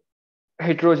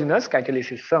हेट्रोजिनस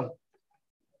कॅटॅलिसिसचं.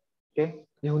 ओके,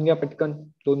 लिहून घ्या पटकन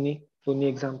दोन्ही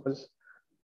एक्झाम्पल्स.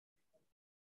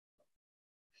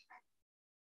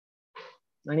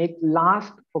 आणि एक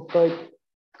लास्ट फक्त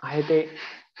आहे ते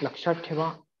लक्षात ठेवा,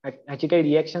 ह्याची काही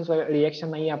रिएक्शन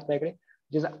नाही आपल्याकडे,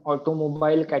 जे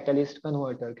ऑटोमोबाईल कॅटॅलिस्ट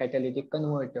कन्व्हर्टर, कॅटॅलिटिक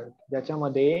कन्व्हर्टर,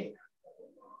 ज्याच्यामध्ये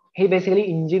हे बेसिकली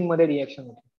इंजिन मध्ये रिएक्शन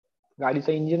होते.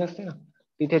 गाडीचं इंजिन असते ना,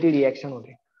 तिथे ती रिएक्शन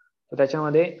होते. तर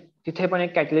त्याच्यामध्ये तिथे पण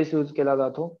एक कॅटलिस्ट यूज केला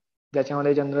जातो,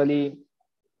 ज्याच्यामध्ये जनरली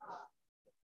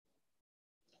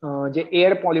जे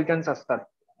एअर पॉल्युटन्स असतात,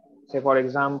 से for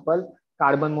example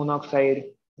carbon monoxide,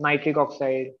 nitric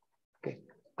oxide,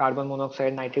 carbon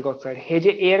monoxide, nitric oxide, हे जे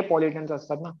एअर पॉल्युटन्स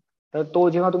असतात ना, तर तो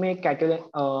जेव्हा तुम्ही एक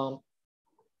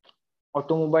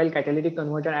ऑटोमोबाईल कॅटॅलिटिक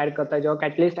कन्व्हर्टर ऍड करताय, जेव्हा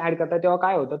कॅटलिस्ट ऍड करताय, तेव्हा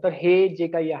काय होतं, तर हे जे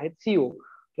काही आहेत CO,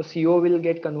 तर CO will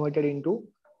get converted into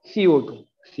CO2,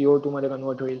 CO2 मध्ये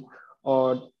कन्व्हर्ट होईल.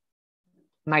 और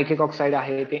नायट्रिक ऑक्साईड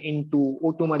आहे ते इनटू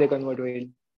O2 मध्ये कन्व्हर्ट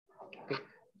होईल.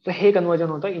 तर हे कन्व्हर्जन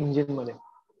होतं इंजिन मध्ये.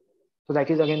 So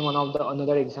that is again one of the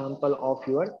another example of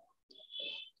your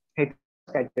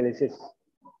कॅटॅलिसिस.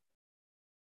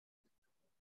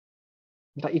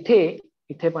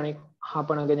 इथे पण हा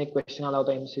पण अगेन एक क्वेश्चन आला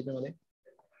होता एमसीक्यू मध्ये,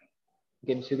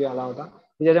 आला होता,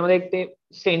 ज्याच्यामध्ये एक ते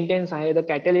सेंटेन्स आहे, the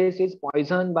catalyst is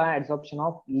poison bye absorption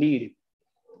of lead.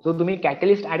 जो तुम्ही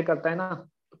कॅटॅलिस्ट ऍड करताय ना,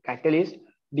 कॅटॅलिस्ट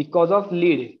बिकॉज ऑफ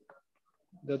लीड,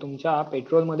 जर तुमच्या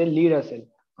पेट्रोल मध्ये लीड असेल,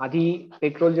 आधी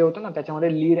पेट्रोल जे होतं ना त्याच्यामध्ये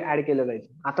लीड ऍड केलं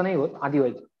जायचं, आता नाही होत, आधी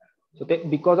व्हायचं. सो ते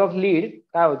बिकॉज ऑफ लीड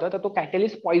काय होतं, तर तो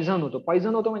कॅटॅलिस्ट पॉइझन होतो. पॉइझन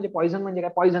म्हणजे काय,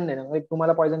 पॉइझन देणं.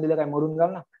 तुम्हाला पॉइझन दिलं काय, मरून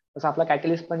जाल ना, तसं आपला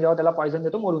कॅटॅलिस्ट पण जेव्हा त्याला पॉइझन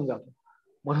देतो मरून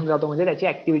जातो म्हणजे त्याची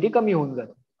ऍक्टिव्हिटी कमी होऊन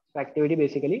जाते. ऍक्टिव्हिटी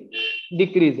बेसिकली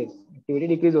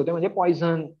डिक्रीज होते, म्हणजे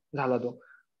पॉइझन झाला तो.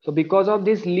 So because of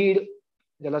this lead,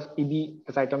 ज्याला PB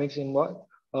त्याचा ॲटॉमिक सिम्बॉल,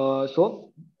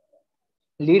 सो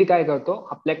लीड काय करतो,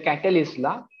 आपल्या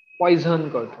कॅटॅलिस्टला पॉइझन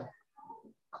करतो.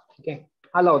 ठीक आहे,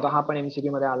 आला होता हा पण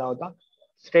एमसीक्यू मध्ये आला होता.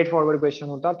 स्ट्रेट फॉरवर्ड क्वेश्चन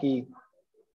होता की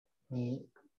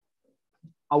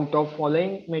out of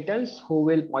following metals who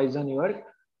will poison your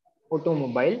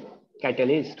automobile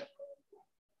catalyst.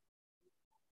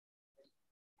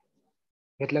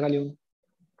 घेतलं का लिहून?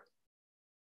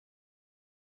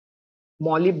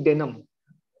 मॉलिब्डेनम,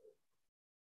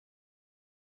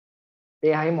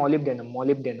 ते आहे मॉलिब्डेनम,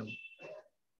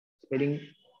 स्पेलिंग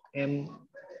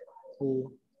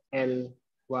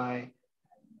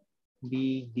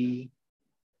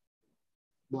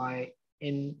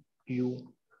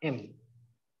MOLYBDYNUM.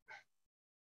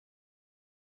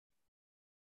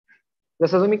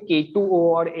 जसं तुम्ही K2O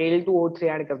और Al2O3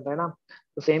 ऍड करताय ना,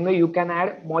 तो same way you can add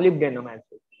molybdenum as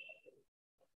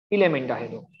element आहे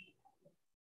तो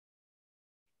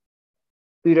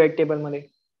पिरियड टेबल मध्ये.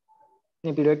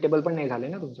 नाही, पिरियड टेबल पण नाही झाले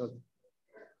ना तुमचं.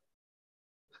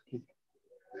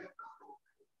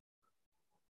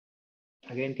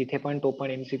 अगेन तिथे पण तो पण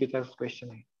एमसीक्यूचा क्वेश्चन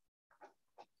आहे.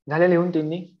 झाले लिहून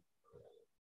तिन्ही?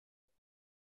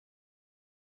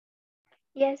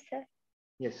 Yes sir.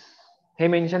 येस. हे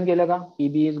मेन्शन केलं का,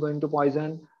 PB is going to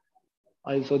poison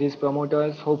also this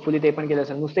promoters, hopefully ते पण केलं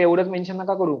असेल. नुसतं एवढंच मेन्शन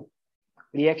नका करू,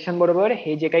 रिएक्शन बरोबर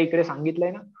हे जे काही इकडे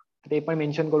सांगितलंय ना ते पण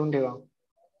मेन्शन करून ठेवा.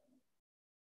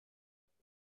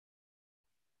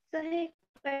 सर हे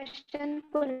क्वेश्चन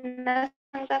पुन्हा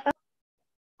सांगता का?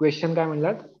 क्वेश्चन काय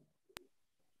म्हणलात?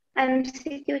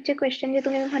 MCQ चे क्वेश्चन जे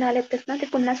तुम्ही म्हणालेत ना ते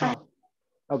पुन्हा सांगा.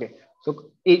 ओके, सो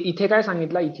इथे काय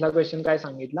सांगितलं, इथला क्वेश्चन काय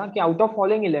सांगितला की out of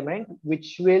following element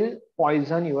which will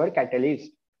poison your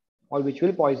catalyst or which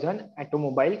will poison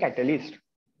automobile catalyst.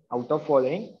 Out of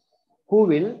following who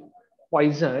will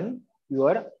poison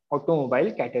your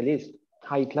automobile catalyst.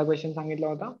 हा इथला क्वेश्चन सांगितला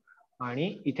होता. आणि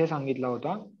इथे सांगितला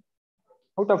होता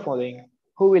out of following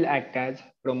who will act as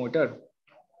promoter.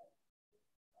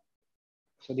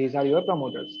 So these are your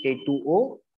promoters, K2O,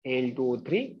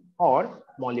 Al2O3 or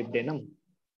molybdenum.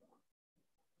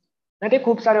 नाही, ते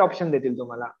खूप सारे ऑप्शन देतील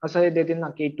तुम्हाला, असं देतील ना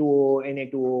K2O,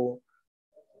 Na2O,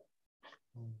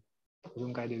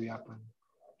 अजून काय देऊया आपण,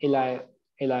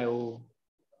 LiO,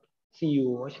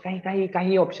 CU, असे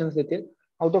काही ऑप्शन्स देतील.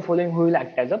 Out of following who will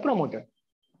act as a promoter.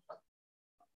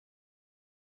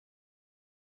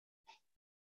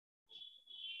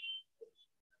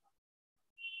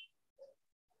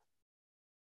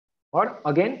 और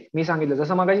अगेन मी सांगितलं,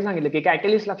 जसं मगाशी सांगितलं की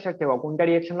कॅटॅलिस्ट लक्षात ठेवा, कोणत्या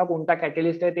रिएक्शनला कोणता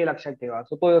कॅटॅलिस्ट आहे ते लक्षात ठेवा.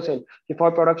 सो तो असेल की for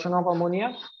production of ammonia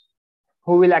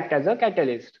who will act as a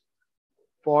catalyst,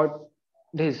 for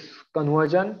this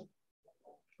conversion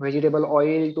vegetable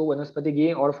oil to वनस्पती घी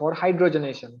or for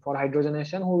hydrogenation. For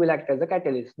hydrogenation who will act as a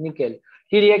catalyst? Nickel.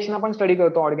 He reaction आपण study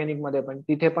करतो organic मध्ये पण,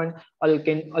 तिथे पण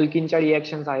अल्किनच्या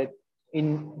reactions आहेत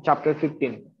in chapter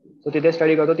 15. So तिथे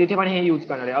study करतो, तिथे पण हे यूज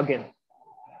करणार आहे again.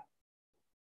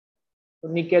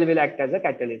 Nickel will act as a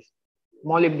catalyst.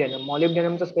 Molybdenum.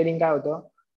 मॉलिब्डेनमचं spelling काय होतं?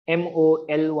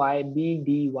 MOLYBDYNUM.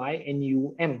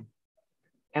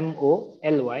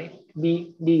 MOLYBDYNUM.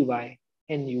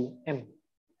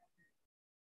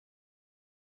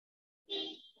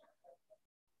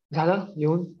 झालं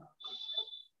लिहून?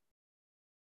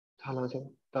 झालं असेल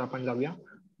तर आपण जाऊया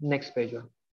नेक्स्ट पेजवर.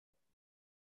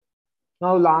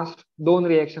 नाव लास्ट 2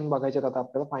 रिएक्शन बघायचे आता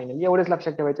आपल्याला फायनली. एवढेच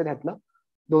लक्षात ठेवायचं त्यातलं.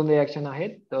 2 रिएक्शन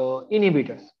आहेत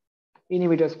इनिबिटर्स.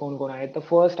 इनिबिटर्स कोण कोण आहेत? तर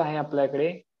फर्स्ट आहे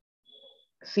आपल्याकडे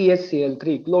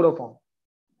CHCl3 क्लोरोफॉर्म.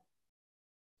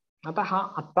 आता हा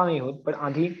आत्ता नाही होत, पण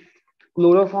आधी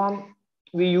क्लोरोफॉर्म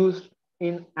वी यूज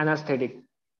इन अॅनास्थेटिक.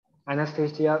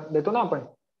 अॅनास्थेशिया देतो ना आपण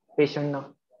पेशंटना,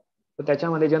 तर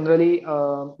त्याच्यामध्ये जनरली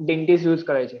डेंटिस्ट यूज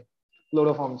करायचे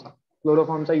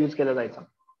क्लोरोफॉर्मचा यूज केला जायचा.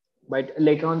 बट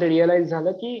लेटर ऑन ते रिअलाइज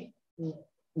झालं की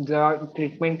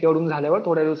ट्रीटमेंट करून झाल्यावर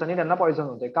थोड्या दिवसांनी त्यांना पॉइझन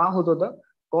होते. का होत होतं?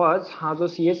 बिकॉज हा जो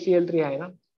CHCl3 आहे ना,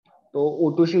 तो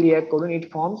O2शी रिएक्ट करून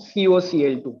it forms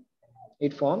COCl2.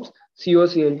 It forms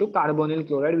COCl2 carbonyl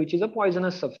chloride, which is a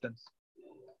poisonous substance.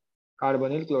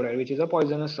 Carbonyl chloride, which is a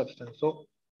poisonous substance. So,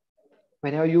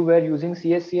 whenever you were using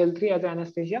CHCl3 as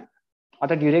anesthesia,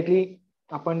 आता directly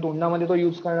आपण तोंडामध्ये तो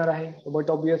use करणार आहे, but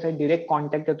obvious आहे direct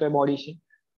contact येतोय बॉडीशी.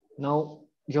 Now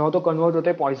जेव्हा तो convert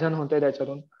होतोय पॉइझन होतोय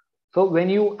त्याच्यातून. So when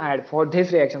you add for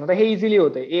this reaction, आता हे इझिली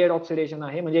होते. एअर ऑक्सिडेशन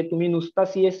आहे, म्हणजे तुम्ही नुसता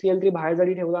CHCl3 बाहेर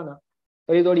जरी ठेवला ना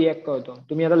तरी तो रिएक्ट करतो.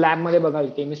 तुम्ही आता लॅबमध्ये बघाल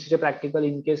केमिस्ट्रीचे प्रॅक्टिकल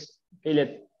इन केस केलेत,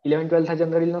 11-12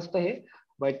 जनरली नसतं हे,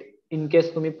 बट इन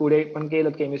केस तुम्ही पुढे पण केलं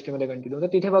केमिस्ट्रीमध्ये कंटिन्यू, तर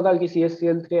तिथे बघाल की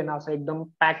CHCl3 आहे ना असं एकदम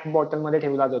पॅक बॉटलमध्ये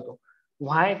ठेवला जातो.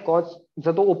 व्हाय? कॉज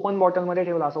जर तो ओपन बॉटलमध्ये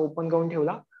ठेवला, असं ओपन करून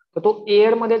ठेवला, तर तो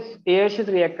एअरशीच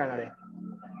रिएक्ट करणार आहे.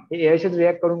 एअरशीच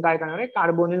रिएक्ट करून काय करणार आहे?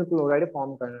 कार्बोनिल क्लोराईड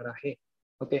फॉर्म करणार आहे.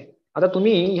 ओके. आता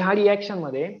तुम्ही ह्या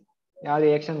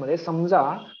रिएक्शन मध्ये समजा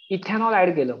इथेनॉल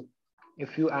ऍड केलं.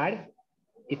 इफ यू ऍड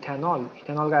इथेनॉल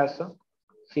काय असतं?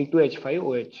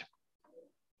 C2H5OH.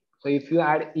 So if you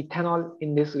add ethanol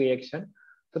in this reaction,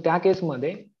 तर त्या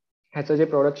केसमध्ये ह्याचं जे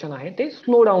प्रोडक्शन आहे ते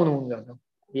स्लो डाऊन होऊन जातं.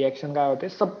 रिएक्शन काय होते?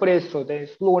 सप्रेस होते,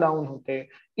 स्लो डाऊन होते,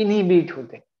 इनहिबिट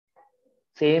होते.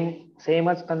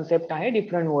 सेमच कन्सेप्ट आहे,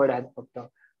 डिफरंट वर्ड आहेत फक्त.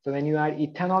 So when you add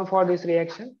ethanol for this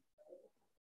reaction,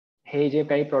 हे जे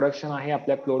काही प्रोडक्शन आहे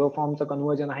आपल्या क्लोरोफॉर्मचं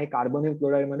कन्व्हर्जन आहे कार्बोनिल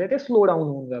क्लोराईड मध्ये, ते स्लो डाऊन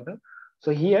होऊन जातं.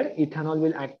 So here ethanol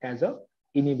will act as a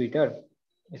inhibitor.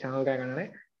 Ethanol काय करणार आहे?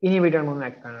 इनिबिटर म्हणून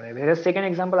ऍक्ट करणार आहे. व्हेअर सेकंड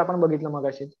एक्झाम्पल आपण बघितलं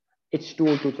मगाशी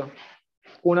H2O2चा.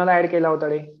 कोणाला ऍड केला होता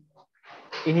रे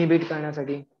इनिबिट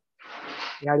करण्यासाठी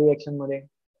या रिएक्शन मध्ये?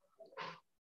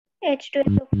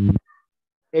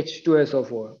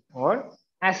 H2SO4 और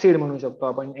ऍसिड म्हणू शकतो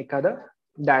आपण. एखादं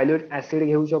डायल्यूट ऍसिड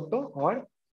घेऊ शकतो और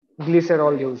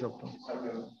ग्लिसरॉल घेऊ शकतो.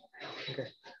 Okay.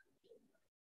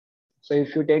 So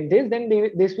if you take this, then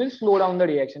this will slow down the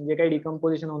reaction. जे काही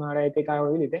डिकम्पोजिशन होणार आहे ते काय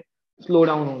होईल? इथे स्लो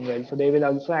डाऊन होऊन जाईल. So they will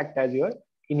also act as your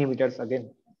inhibitors again.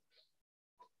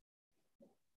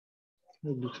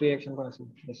 दुसरी रिएक्शन पण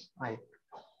असेल आहे.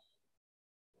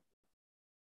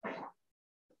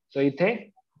 सो इथे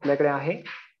आपल्याकडे आहे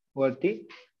वरती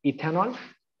ethanol,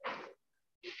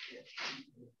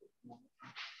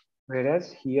 whereas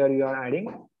here you are adding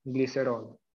glycerol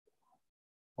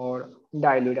or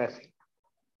dilute acid.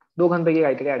 दोघांपैकी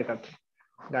काहीतरी ऍड करतो.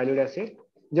 Dilute acid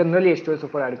generally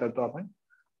H2SO4 add करतो आपण.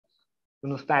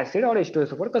 नुसता ऍसिड और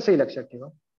H2SO4 कसंही लक्षात ठेवा.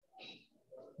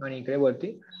 आणि इकडे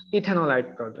वरती इथेनॉल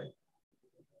ऍड करतोय.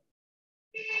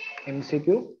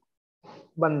 MCQ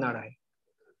बनणार आहे.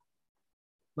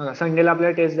 बघा संडेला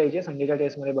आपल्याला टेस्ट द्यायची. संडेच्या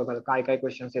टेस्ट मध्ये बघा काय काय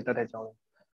क्वेश्चन्स येतात त्याच्यावर.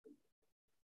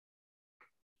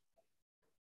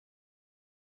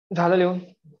 झालं लिहून?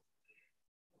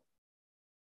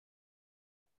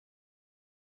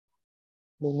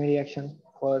 दोन्ही रिएक्शन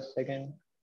फर्स्ट सेकंड.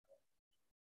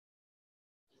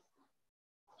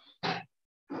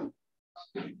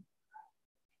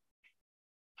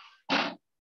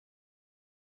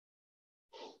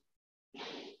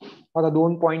 आता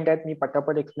 2 पॉइंट आहेत, मी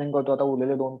पटापट एक्सप्लेन करतो आता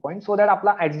उरलेले 2 पॉइंट, सो दॅट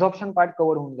आपला ऍब्झॉर्प्शन पार्ट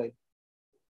कव्हर होऊन जाईल.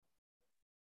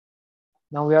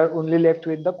 Now we R only left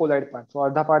with the collide part. So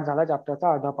अर्धा पार्ट झाला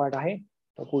चॅप्टरचा, अर्धा पार्ट आहे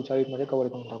तो पुढच्या वीक मध्ये कव्हर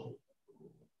करून टाकू.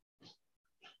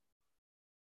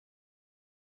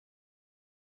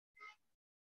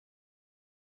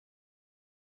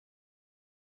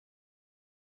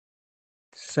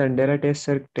 संडेला टेस्ट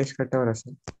कट्ट्यावर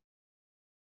असेल.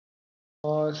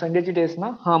 संडेची टेस्ट ना?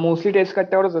 हा मोस्टली टेस्ट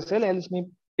कट्ट्यावरच असेल. एल्स मी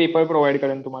पेपर प्रोव्हाइड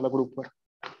करेन तुम्हाला ग्रुपवर.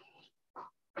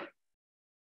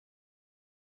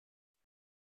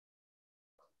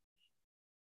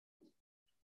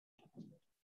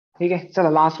 ठीक आहे, चला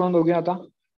लास्ट वन बघूया आता.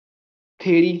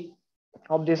 थेअरी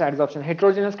ऑफ दिस ऍडसॉर्प्शन,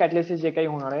 हेट्रोजेनस कॅटलिसिस जे काही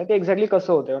होणार आहे ते एक्झॅक्टली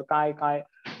कसं होतंय, काय काय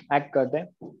ऍक्ट करतंय.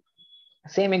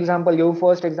 सेम एक्झाम्पल घेऊ.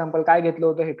 फर्स्ट एक्झाम्पल काय घेतलं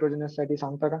होतं हेट्रोजेनस साठी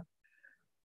सांगता का?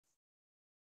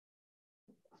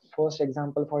 फर्स्ट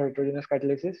एक्झाम्पल फॉर हेट्रोजेनस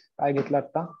कॅटलिसिस काय घेतलं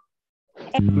आता?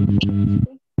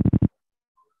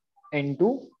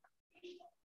 N2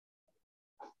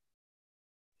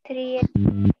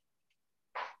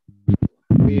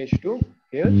 3H2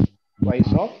 here's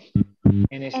twice of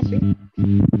NH3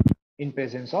 in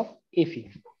presence of Fe.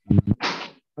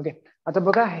 Okay, आता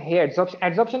बघा हे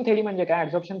ऍडसॉर्प्शन थेरी म्हणजे काय?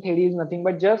 ऍडसॉर्प्शन theory is nothing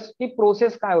but just ती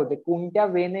प्रोसेस काय होते, कोणत्या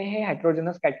वेने हे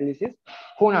हेट्रोजेनस कॅटलिसिस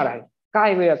होणार आहे,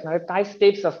 काय वे असणार आहे, काय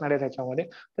स्टेप्स असणार आहेत त्याच्यामध्ये.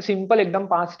 तर सिम्पल एकदम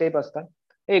 5 स्टेप असतात.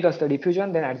 एक असतं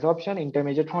diffusion, then ऍडसॉर्प्शन,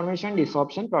 intermediate formation,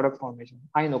 desorption, product formation.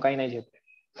 I know काही नाही घेत,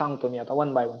 सांगतो मी आता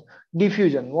one by one.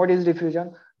 Diffusion, what is diffusion?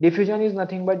 Diffusion is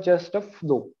nothing but just a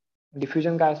flow.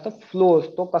 Diffusion काय असतं? फ्लो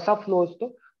असतो. कसा फ्लो असतो?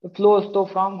 फ्लो असतो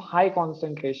from hi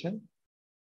concentration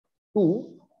to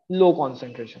low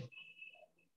concentration.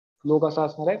 Flow कसा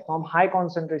असणार आहे? From hi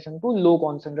concentration to low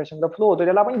concentration the flow होतो,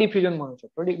 त्याला आपण डिफ्युजन म्हणू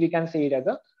शकतो. We can see it as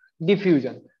a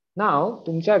diffusion. नाव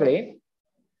तुमच्याकडे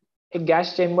एक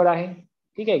गॅस चेंबर आहे,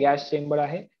 ठीक आहे, गॅस चेंबर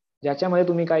आहे ज्याच्यामध्ये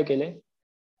तुम्ही काय केलंय,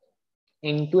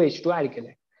 N2H2 ऍड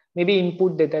केलंय. मे बी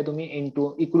इनपुट देताय तुम्ही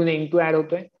N2, इकडून N2 ऍड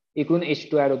होतोय, इकडून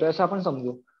H2 ऍड होतोय, असं आपण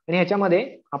समजू. आणि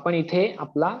ह्याच्यामध्ये आपण इथे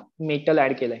आपला मेटल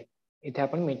ऍड केलाय, इथे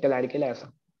आपण मेटल ऍड केलाय, असा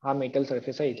हा मेटल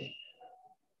सरफेस आहे इथे.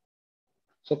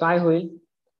 सो काय होईल,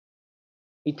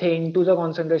 इथे N2 चं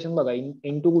कॉन्सन्ट्रेशन बघा,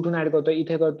 N2 कुठून ऍड करतोय,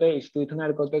 इथे करतोय, H2 इथून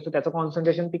ऍड करतोय, सो त्याचं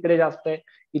कॉन्सन्ट्रेशन तिकडे जास्त आहे,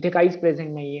 इथे काहीच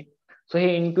प्रेझेंट नाहीये. सो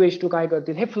हे N2H2 काय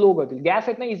करतील, हे फ्लो करतील. गॅस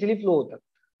आहेत ना, इझिली फ्लो होतात,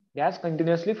 गॅस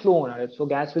कंटिन्युअसली फ्लो होणार आहेत. So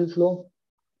gas will flow.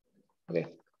 Okay,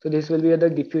 so this will be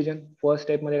the diffusion. First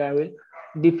step मध्ये काय होईल,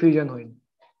 डिफ्युजन होईल.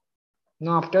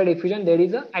 Know after diffusion there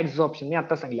is a ऍडसॉर्प्शन. मी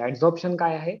आता सांगितलं ऍडसॉर्प्शन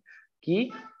काय आहे, की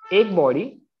एक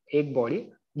बॉडी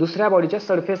दुसऱ्या बॉडीच्या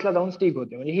सरफेसला जाऊन स्टिक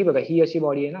होते. म्हणजे ही बघा, ही अशी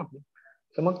बॉडी आहे ना आपली,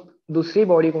 तर मग दुसरी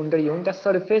बॉडी कोणतरी येऊन त्या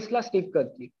सरफेसला स्टिक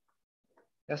करते,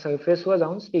 त्या सरफेसवर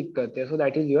जाऊन स्टिक करते. So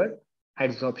that is your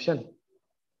ऍडसॉर्प्शन.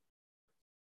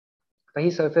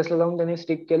 काही सरफेसला जाऊन त्याने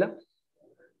स्टिक केलं.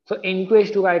 सो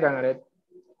N2H2 काय करणार आहेत,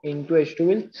 N2H2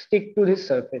 will stick to this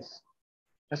surface.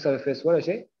 त्या सरफेसवर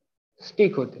असे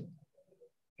स्टिक होते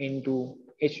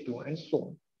N2H2 अँड सो.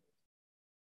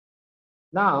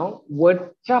 नाव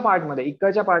वरच्या पार्टमध्ये,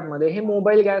 इकडच्या पार्टमध्ये हे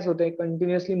मोबाईल गॅस होते,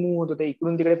 कंटिन्युअसली मूव्ह होत होते,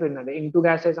 इकडून तिकडे फिरणार. N2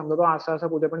 गॅस आहे समजा, तो असा असा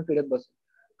कुठे पण फिरत बसतो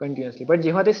कंटिन्युअसली. बट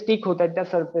जेव्हा ते स्टिक होत आहेत त्या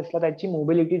सरफेसला, त्याची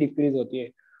मोबिलिटी डिक्रीज होतीये.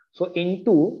 So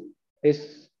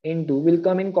N2 will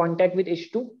come in contact with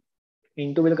H2.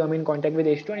 N2 will come in contact with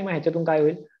H2 आणि मग ह्याच्यातून काय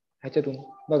होईल, ह्याच्यातून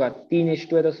बघा 3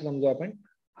 H2 आहेत असं समजू आपण,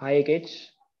 हा एक H,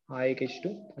 हा एक H2,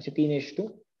 असे 3 H2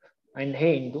 अँड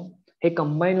हे N2, हे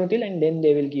कंबाईन होतील and then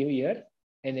they will give here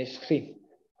NH3.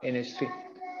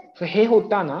 So हे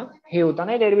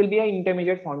होताना there will be a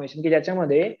intermediate formation, की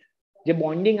ज्याच्यामध्ये जे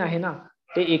बॉन्डिंग आहे ना,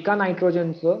 ते एका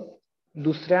नायट्रोजनचं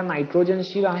दुसऱ्या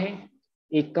नायट्रोजनशी आहे,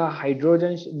 एका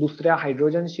हायड्रोजन दुसऱ्या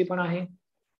हायड्रोजनशी पण आहे,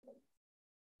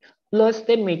 प्लस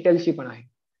ते मेटलशी पण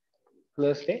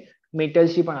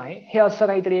आहे, हे असं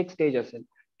काहीतरी एक स्टेज असेल.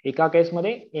 एका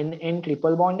केसमध्ये NN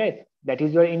ट्रिपल बॉन्ड आहेत, that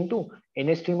is your N2.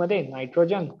 NH3 मध्ये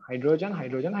नायट्रोजन हायड्रोजन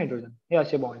हायड्रोजन हायड्रोजन, हे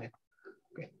असे बॉन्ड आहेत.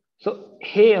 सो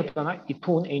हे होतं ना,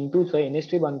 इथून N2 चं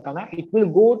NH3 बनताना it will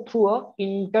go through a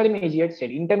intermediate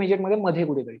state. Intermediate मध्ये मध्ये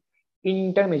कुठेतरी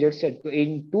इंटरमिजिएट स्टेट,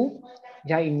 N2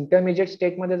 ह्या इंटरमिजिएट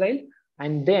स्टेट मध्ये जाईल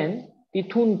अँड देन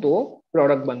तिथून तो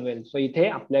प्रॉडक्ट बनवेल. सो इथे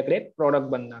आपल्याकडे प्रॉडक्ट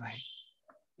बनणार आहे.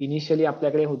 इनिशियली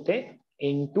आपल्याकडे होते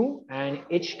N2 अँड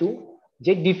H2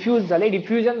 जे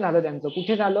डिफ्युजन झालं त्यांचं.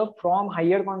 कुठे झालं, from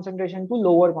higher concentration to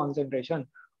lower concentration,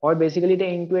 और बेसिकली ते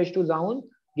N2H2 जाऊन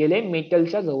गेले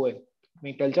मेटलच्या जवळ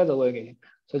गेले.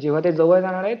 सो जेव्हा ते जवळ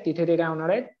जाणार आहेत, तिथे ते काय होणार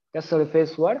आहेत, त्या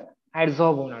सरफेसवर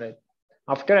ऍडझॉर्ब होणार आहेत.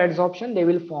 After adsorption they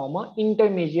will form a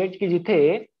intermediate, की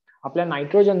जिथे आपल्या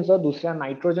नायट्रोजनचं दुसऱ्या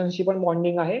नायट्रोजनशी पण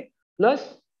बॉन्डिंग आहे, प्लस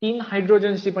 3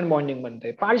 हायड्रोजनशी पण बॉन्डिंग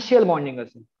बनते. पार्शियल बॉन्डिंग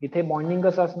असेल इथे. बॉन्डिंग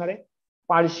कसं असणार आहे,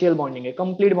 पार्शियल बॉन्डिंग आहे,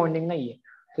 कम्प्लीट बॉन्डिंग नाहीये.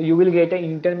 So you will get a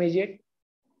intermediate.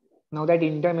 Now that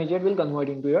intermediate will convert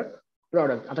in to your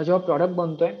product. आता जेव्हा प्रॉडक्ट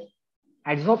बनतोय,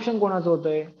 ऍडझॉर्प्शन कोणाचं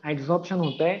होतंय, ऍडझॉर्प्शन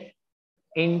होतंय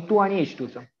N2 आणि H2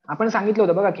 चं. आपण सांगितलं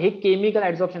होतं बघा, हे केमिकल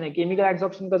ऍडझॉर्प्शन आहे. केमिकल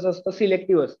ऍडझॉर्प्शन कसं असतं,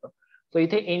 सिलेक्टिव्ह असतं. सो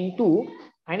इथे N2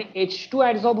 आणि H2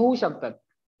 ऍडझॉर्ब होऊ शकतात,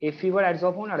 Fe वर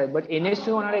ऍडझॉर्ब होणार आहेत, बट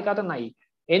NH3 होणार आहे का, तर नाही,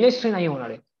 NH3 नाही होणार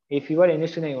आहे, Fe वर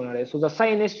NH3 नाही होणार आहे. सो जसा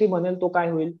NH3 बनेल तो काय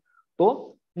होईल,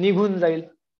 तो निघून जाईल,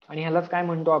 आणि ह्यालाच काय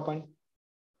म्हणतो आपण,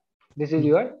 दिस इज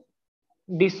युअर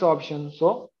डिसऑर्प्शन.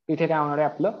 सो तिथे काय होणार आहे,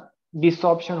 आपलं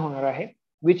डिसऑर्प्शन होणार आहे.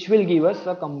 Which will give us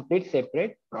a complete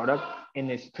separate product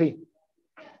NH3.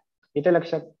 इथे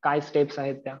लक्षात काय स्टेप्स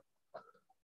आहेत त्या?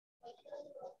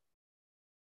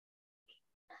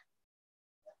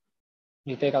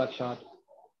 इथे का लक्षात?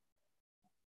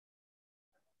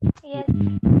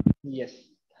 येस.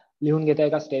 लिहून घेताय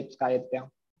का स्टेप्स काय आहेत त्या?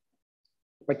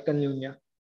 पटकन लिहून घ्या.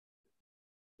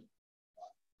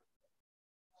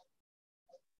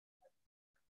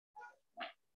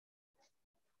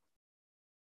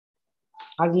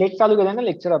 आज लेट चालू केलं ना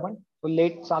लेक्चर आपण, तो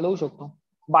लेट चालवू शकतो.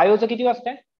 बायोचं किती वाजता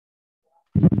आहे?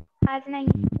 आज नाही.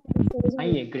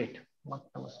 नाहीये. ग्रेट.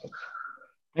 मस्त मस्त.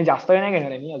 जास्त वेळ नाही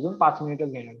घेणार आहे मी, अजून 5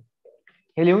 मिनिटच घेणार आहे.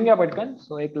 हे लिहून घ्या पटकन.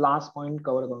 सो एक लास्ट पॉइंट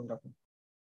कव्हर करून टाकू.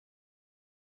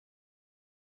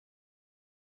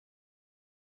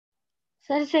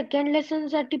 सर सेकंड लेसन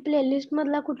साठी प्लेलिस्ट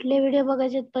मधला कुठले व्हिडिओ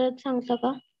बघायचे परत सांगता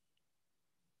का?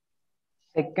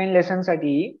 सेकंड लेसन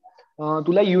साठी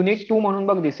तुला युनिट 2 म्हणून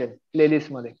बघ दिसेल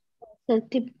प्लेलिस्ट मध्ये. तर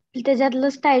त्याच्यातलं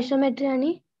स्टायशोमेट्री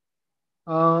आणि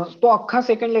तो अख्खा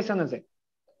सेकंड लेसनच आहे.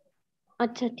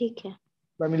 अच्छा ठीक आहे.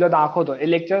 मी तुला दाखवतो.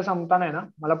 लेक्चर संपताना आहे ना,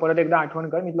 मला परत एकदा आठवण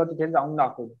कर, मी तुला तिथे जाऊन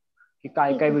दाखवतो की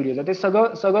काय काय व्हिडिओ. ते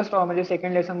सगळं म्हणजे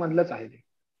सेकंड लेसन मधलंच आहे ते.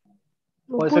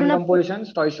 पर्सन कंपोजिशन,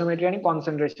 स्टॉइशियोमेट्री आणि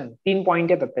कॉन्सन्ट्रेशन 3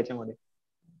 पॉइंट येतात त्याच्यामध्ये.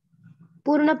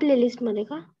 पूर्ण प्लेलिस्ट मध्ये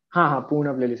का? हा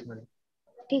पूर्ण प्लेलिस्ट मध्ये.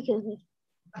 ठीक आहे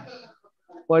सर.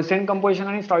 पर्सेंट कंपोजिशन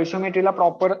आणि स्टॉइशियोमेट्रीला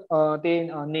प्रॉपर ते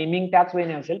नेमिंग त्याच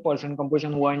वेने असेल. पर्सेंट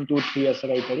कंपोजिशन 1, 2, 3 असं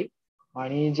काहीतरी.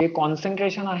 आणि जे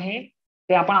कॉन्सन्ट्रेशन आहे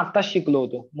ते आपण आत्ताच शिकलो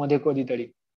होतो मध्ये कधीतरी.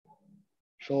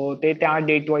 सो ते त्या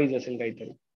डेट वाईज असेल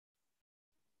काहीतरी.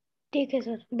 ठीक आहे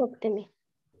सर, बघते मी.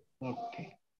 ओके.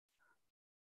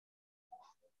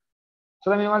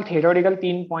 सो मी तुम्हाला थिअरॉटिकल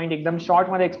 3 पॉईंट एकदम शॉर्ट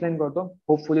मध्ये एक्सप्लेन करतो.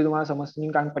 होपफुली तुम्हाला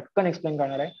समजतील, कारण पटकन एक्सप्लेन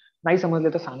करणार आहे. नाही समजले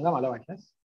तर सांगा मला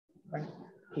वाटल्यास, पण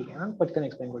ठीक आहे ना, पटकन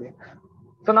एक्सप्लेन करूया.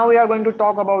 So now we R going to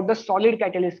talk about the solid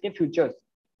catalyst K futures.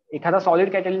 एखादा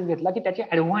सॉलिड कॅटलिस्ट घेतला की त्याचे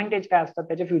ऍडव्हान्टेज काय असतात,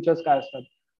 त्याचे फ्युचर्स काय असतात.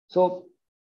 सो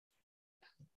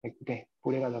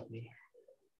पुढे का जात नाही.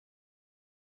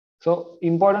 So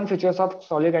important features of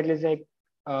solid catalyst एक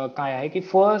काय आहे की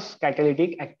first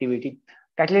catalytic activity.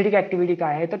 Catalytic activity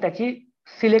काय आहे तर त्याची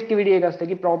सिलेक्टिव्हिटी एक असते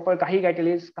की प्रॉपर काही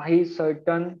कॅटलिस्ट काही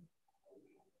सर्टन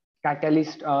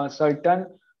कॅटलिस्ट सर्टन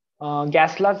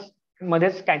गॅसला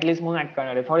मध्येच कॅटलिस्ट म्हणून ऍक्ट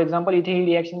करणार आहे. फॉर एक्झाम्पल इथे ही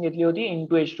रिएक्शन घेतली होती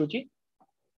N2H2 ची.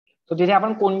 तर तिथे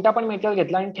आपण कोणता पण मेटल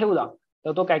घेतला आणि ठेवला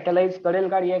तर तो कॅटलाइज करेल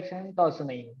का रिएक्शन? तर असं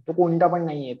नाही. तो कोणता पण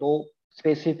नाहीये, तो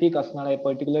स्पेसिफिक असणार आहे,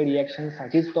 पर्टिक्युलर रिएक्शन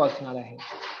साठीच तो असणार आहे.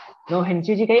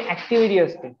 ह्यांची जी काही ऍक्टिव्हिटी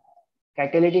असते,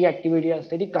 कॅटॅलिटिक ऍक्टिव्हिटी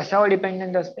असते, ती कशावर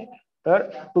डिपेंडेंट असते तर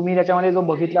तुम्ही त्याच्यामध्ये जो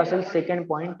बघितला असेल सेकंड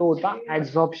पॉइंट तो होता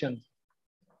adsorption.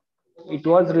 It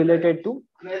was related to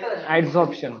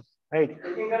adsorption, right.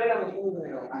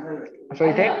 So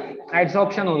इथे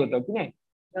ऍडझॉर्प्शन होत होतं की नाही.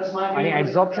 आणि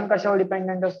ऍडझॉर्प्शन कशावर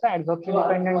डिपेंडेंट असतं? ऍडझॉर्प्शन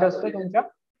डिपेंडेंट असतं तुमच्या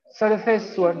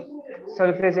सरफेसवर,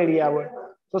 सरफेस एरियावर.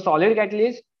 सो सॉलिड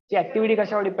कॅटलिस्ट ची ऍक्टिव्हिटी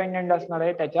कशावर डिपेंडेंट असणार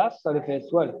आहे? त्याच्या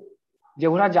सरफेसवर.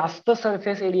 जेवढा जास्त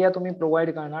सरफेस एरिया तुम्ही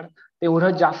प्रोव्हाइड करणार तेवढं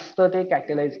जास्त ते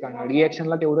कॅटलाइज करणार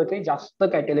रिएक्शनला, तेवढं ते जास्त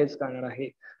कॅटलाइज करणार आहे.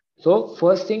 So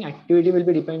first thing, activity will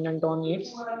be dependent on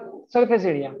its surface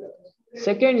area.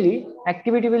 Secondly,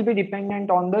 activity will be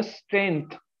dependent on the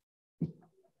strength.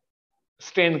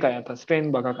 Strength काय? आता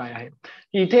स्ट्रेंथ बघा काय आहे.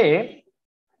 इथे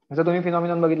जर तुम्ही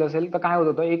फिनॉमिनॉन बघितलं असेल तर काय होत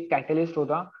होतं, एक कॅटलिस्ट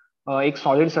होता, एक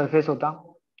सॉलिड सरफेस होता,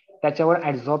 त्याच्यावर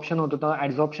ऍडझॉर्प्शन होत होतं.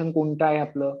 ऍडझॉर्प्शन कोणतं आहे?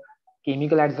 आपलं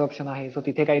केमिकल ऍडझॉर्प्शन आहे. सो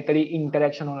तिथे काहीतरी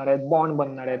इंटरॅक्शन होणार आहेत, बॉन्ड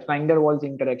बनणार आहेत, व्हॅन डर वॉल्स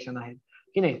इंटरॅक्शन आहे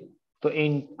की नाही. तो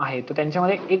एन आहे, तर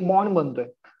त्यांच्यामध्ये एक बॉन्ड बनतोय.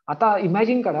 आता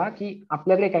इमॅजिन करा की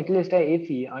आपल्याकडे कॅटलिस्ट आहे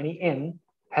Fe आणि N,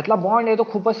 ह्यातला बॉन्ड आहे तो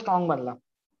खूपच स्ट्रॉंग बनला,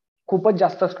 खूपच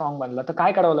जास्त स्ट्रॉंग बनला. तर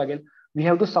काय करावं लागेल? We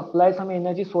have to supply some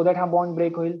energy so that हा बॉन्ड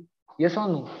ब्रेक होईल. Yes or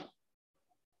no?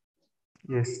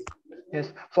 Yes.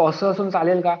 Yes. So असं असून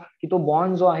चालेल का की तो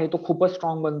बॉन्ड जो आहे तो खूपच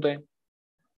स्ट्रॉंग बनतोय?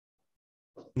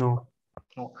 नो.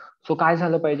 सो काय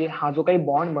झालं पाहिजे? हा जो काही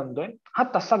बॉन्ड बनतोय हा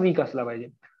तसा वीक असला पाहिजे.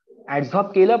 ऍडझॉर्ब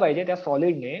केलं पाहिजे त्या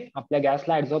सॉलिडने, आपल्या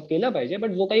गॅसला ऍडझॉर्ब केलं पाहिजे, बट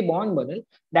जो काही बॉन्ड बनेल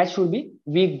that should be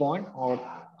weak bond, और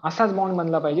असाच बॉन्ड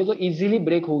बनला पाहिजे जो इझिली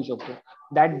ब्रेक होऊ शकतो.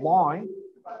 That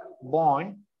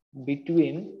bond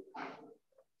between,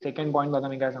 second point बघा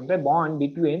मी काय सांगतोय, bond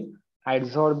between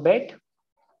adsorbed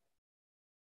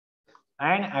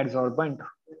and ऍडझॉर्बंट.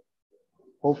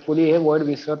 Hopefully हे वर्ड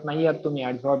विसरत नाही आहात तुम्ही.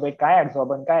 ऍडझॉर्बेट काय,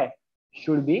 ऍडझॉर्बंट काय?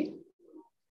 शुड बी,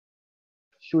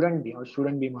 शुडंट बी, और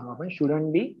शुडंट बी म्हणून आपण,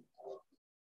 शुडंट बी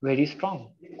व्हेरी स्ट्रॉंग.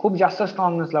 खूप जास्त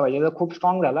स्ट्रॉंग नसला पाहिजे. जर खूप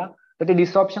स्ट्रॉंग झाला तर ते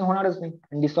डिसऑप्शन होणारच नाही,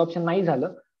 आणि डिसऑप्शन नाही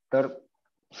झालं तर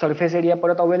सरफेस एरिया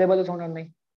परत अवेलेबलच होणार नाही.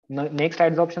 नेक्स्ट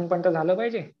ऍब्झॉर्प्शन पण तर झालं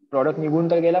पाहिजे, प्रॉडक्ट निघून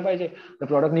तर गेला पाहिजे. तर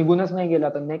प्रॉडक्ट निघूनच नाही गेला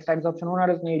तर नेक्स्ट ऍब्झॉर्प्शन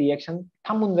होणारच नाही, रिएक्शन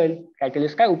थांबून जाईल.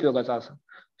 कॅटलिस्ट काय उपयोगाचा असं.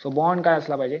 सो बॉन्ड काय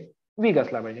असला पाहिजे, वीक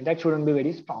असला पाहिजे. That shouldn't be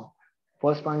very strong.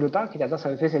 First point होता की त्याचा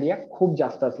सरफेस एरिया खूप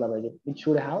जास्त असला पाहिजे. It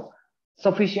should have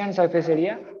sufficient surface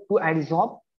area to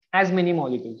absorb as many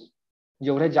molecules.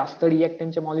 जेवढे जास्त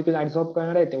रिएक्टंटचे मॉलिक्युल ऍब्झॉर्ब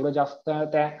करणार आहे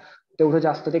तेवढं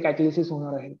जास्त ते कॅटलिसिस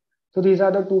होणार आहे. So these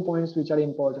R the 2 points which are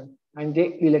important आणि जे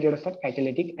रिलेटेड असतात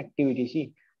कॅटॅलिटिक ऍक्टिव्हिटीशी,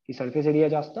 की सरफेस एरिया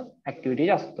जास्त, ऍक्टिव्हिटी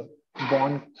जास्त,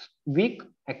 बॉन्ड वीक,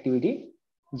 ऍक्टिव्हिटी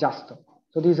जास्त.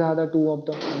 So these R the 2 of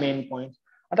the main point.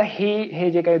 आता हे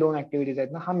जे काही 2 ऍक्टिव्हिटीज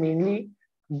आहेत ना, हा मेनली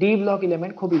डी ब्लॉक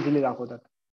इलेमेंट खूप इझिली दाखवतात.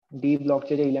 डी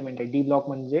ब्लॉकचे जे इलेमेंट आहेत, डी ब्लॉक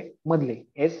म्हणजे मधले,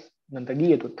 एस नंतर डी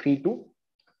येतो 3 to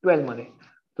 12 मध्ये.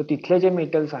 तर तिथले जे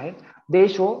मेटल्स आहेत दे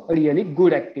show really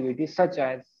good activity such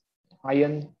as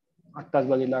iron, आत्ताच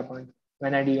बघितलं आपण,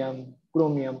 vanadium,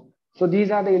 chromium. So these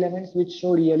are the elements which show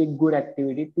really good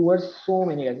activity towards so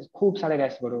many gases. खूप सारे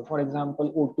गॅस बरोबर. फॉर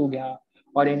एक्झाम्पल O2 घ्या,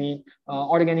 or any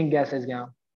organic gases घ्या,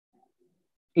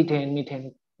 ethane, methane,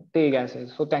 ते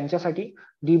gases. So त्यांच्यासाठी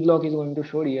D block is going to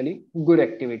show really good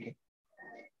activity.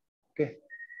 Okay.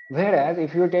 Whereas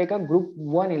if you take a group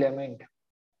 1 element,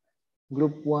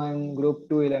 group 1, group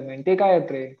 2 element, ते काय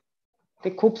आहेत रे,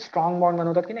 ते खूप strong bond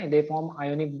बनवतात की नाही, they form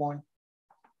ionic bond.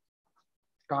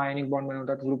 Ionic bond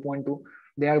बनवतात group 1, 2.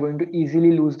 They are going to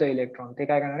easily lose the electron. ते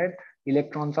काय करणार आहेत,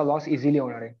 इलेक्ट्रॉनचा लॉस इझिली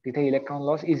होणार आहे, तिथे इलेक्ट्रॉन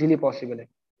लॉस इझिली पॉसिबल आहे.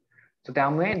 सो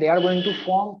त्यामुळे they are going to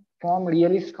form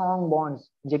really strong bonds,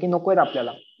 जे की नको आहेत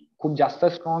आपल्याला. खूप जास्त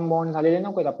स्ट्रॉंग बॉन्ड झालेले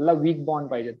नको आहेत आपल्याला, वीक बॉन्ड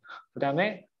पाहिजेत. त्यामुळे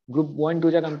ग्रुप 1,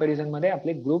 2 च्या कम्पॅरिझन मध्ये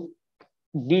आपले ग्रुप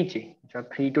डी चे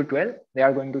 3 to 12 they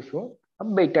are going to show a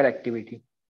better activity.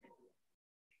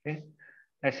 Okay,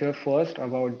 that's your first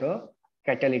about the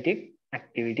catalytic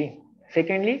activity.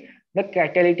 Secondly, the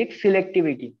catalytic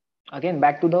selectivity. Again,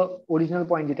 back to the original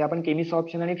point, जिथे आपण chemist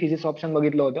option आणि physics option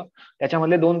बघितलं होतं,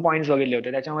 त्याच्यामधले 2 points बघितले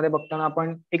होते. त्याच्यामध्ये बघताना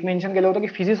आपण एक मेन्शन केलं होतं की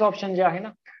फिजिक्स ऑप्शन जे आहे ना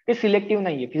ते सिलेक्टिव्ह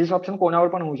नाहीये. फिजिक्स ऑप्शन कोणावर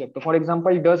पण होऊ शकतो. फॉर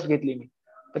एक्झाम्पल डस्ट घेतली मी,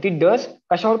 तर ती डस्ट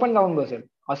कशावर पण जाऊन बसेल.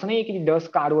 असं नाही की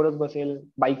डस्ट कारवरच बसेल,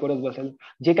 बाईकवरच बसेल,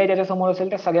 जे काही त्याच्या समोर असेल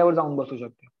त्या सगळ्यावर जाऊन बसू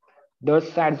शकते.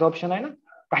 डस्टचा ऍब्झॉर्प्शन आहे ना,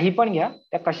 काही पण घ्या,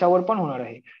 त्या कशावर पण होणार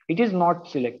आहे. It is not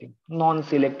selective, non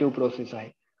selective process आहे.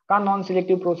 का नॉन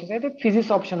सिलेक्टिव्ह प्रोसेस आहे, ते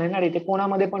फिजिक्स ऑप्शन आहे ना रे, ते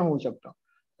कोणामध्ये पण होऊ शकतं.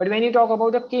 But Wien you talk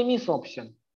about the chemist option,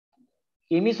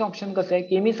 chemist option कसं आहे,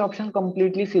 केमिस्ट ऑप्शन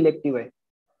कम्प्लिटली सिलेक्टिव्ह आहे.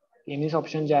 केमिस्ट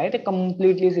ऑप्शन जे आहे ते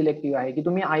कम्प्लिटली सिलेक्टिव्ह आहे, की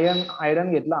तुम्ही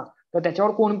आयरन घेतला तर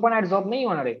त्याच्यावर कोण पण ऍब्झॉर्ब नाही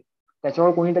होणार आहे.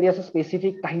 त्याच्यावर कोणीतरी असं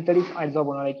स्पेसिफिक काहीतरी ऍब्झॉर्ब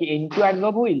होणार आहे, की N2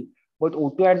 ऍब्झॉर्ब होईल, बट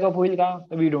O2 ऍब्झॉर्ब होईल का,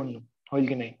 तर वी डोंट नो, होईल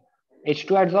की नाही.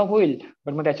 H2 ऍब्झॉर्ब होईल,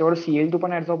 पण मग त्याच्यावर Cl2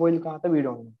 पण ऍब्झॉर्ब होईल का, तर we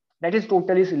don't know. That is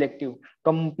totally selective,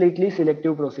 completely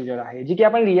selective procedure आहे, जी की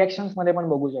आपण रिएक्शन्स मध्ये पण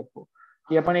बघू शकतो.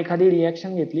 की आपण एखादी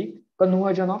रिएक्शन घेतली,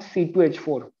 conversion of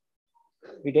C2H4,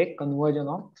 we take conversion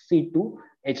of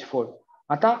C2H4.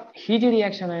 आता ही जी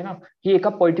रिएक्शन आहे ना, ही एका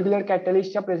पर्टिक्युलर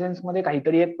कॅटलिस्टच्या प्रेझेन्स मध्ये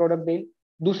काहीतरी एक प्रोडक्ट देईल,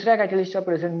 दुसऱ्या कॅटलिस्टच्या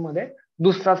प्रेझेन्स मध्ये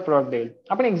दुसराच प्रोडक्ट देईल.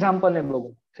 आपण एक्झाम्पलने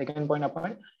बघू. सेकंड पॉईंट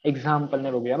आपण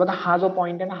एक्झाम्पलने बघूया. बघा हा जो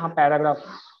पॉईंट आहे ना, हा पॅराग्राफ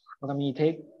बघा मी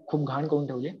इथे खूप घाण करून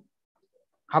ठेवली.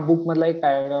 हा बुक मधला एक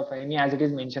पॅराग्राफ आहे, मी ऍज इट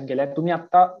इज मेन्शन केलाय. तुम्ही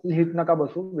आता लिहित नका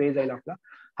बसू, वेळ जाईल आपला.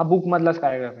 हा बुक मधलाच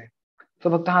पॅराग्राफ आहे. सो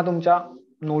फक्त हा तुमच्या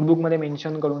नोटबुक मध्ये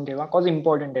मेन्शन करून ठेवा, कॉज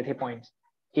इम्पॉर्टंट आहेत हे points.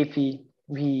 Fe,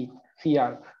 V,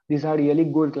 Cr, these are really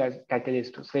good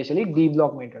catalysts, especially D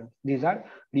block metals. These are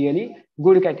really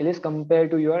good catalysts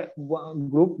compared to your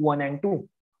group 1 and 2.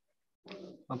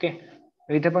 Okay,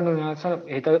 इथे पण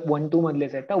हे तर 1, 2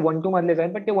 मधलेच आहेत, तर 1, 2 मधलेच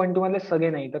आहेत, पण ते 1, 2 मधले सगळे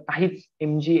नाही, तर काहीच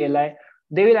Mg, Li,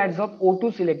 they will absorb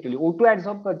O2 selectively. O2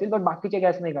 absorb करतील, पण बाकीचे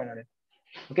गॅस नाही करणार आहेत.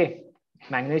 Okay,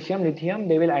 magnesium, lithium,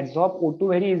 they will absorb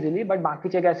O2 very easily, but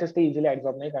बाकीचे गॅसेस ते इझिली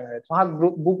absorb नाही करणार आहेत. हा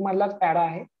बुक मधलाच पॅरा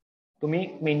आहे, तुम्ही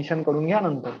मेन्शन करून घ्या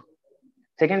नंतर.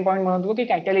 सेकंड पॉईंट म्हणतो की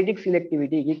कॅटॅलिटिक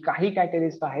सिलेक्टिव्हिटी, की काही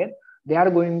कॅटलिस्ट आहेत, they are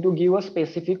going to give a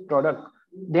specific product,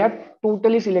 they are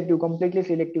totally selective, completely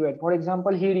selective आहेत. For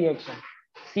example he reaction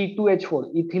C2H4,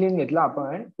 ethylene घेतला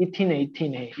आपण,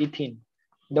 इथिन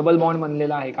डबल बॉन्ड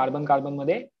बनलेला आहे, कार्बन कार्बन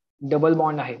मध्ये डबल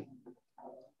बॉन्ड आहे.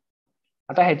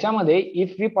 आता ह्याच्यामध्ये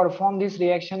if we perform this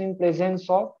reaction in presence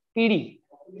of PD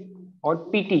और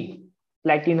PT,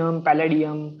 प्लॅटिनम,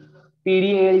 पॅलेडियम,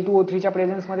 PdAl2O3 च्या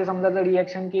प्रेझेन्स मध्ये समजा जर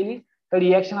रिएक्शन केली, तर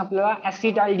रिएक्शन आपल्याला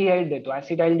ऍसिटाल्डिहाइड देतो.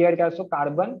 ऍसिटाल्डिहाइड काय असतो,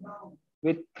 carbon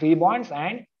with 3 bonds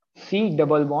and C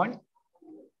double bond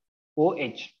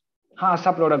OH, हा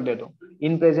असा प्रोडक्ट देतो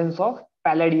इन प्रेझेन्स ऑफ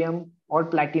पॅलेडियम और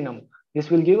platinum.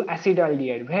 This will give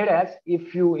ऍसिटाल्डिहाइड. Whereas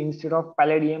if you instead of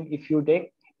पॅलेडियम if you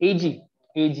take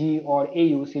AG और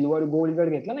AU, सिल्वर गोल्ड जर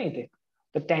घेतलं ना इथे,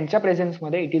 तर त्यांच्या प्रेझेन्स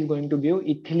मध्ये it is going to give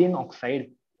ethylene oxide.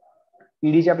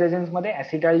 पीडीच्या presence मध्ये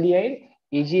ऍसिटाल्डिहाइड,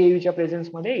 AgAU च्या प्रेझेन्स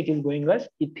मध्ये it is going us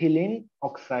ethylene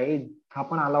oxide. हा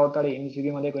पण आला होता रे,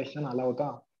 MCQ मध्ये क्वेश्चन आला होता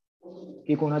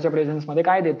की कोणाच्या प्रेझेन्स मध्ये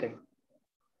काय देते.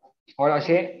 और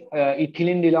असे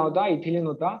इथिलीन दिला होता, इथिलीन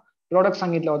होता, प्रोडक्ट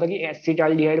सांगितला होता की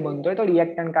ऍसिटाल्डिहाइड बनतोय, तर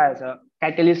रिएक्टंट काय असेल,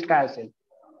 कॅटलिस्ट काय असेल,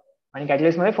 आणि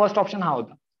कॅटलिस्ट मध्ये फर्स्ट ऑप्शन हा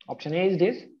होता. Option A is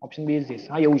this, option B is दिस.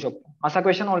 हा येऊ शकतो असा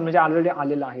क्वेश्चन म्हणजे ऑलरेडी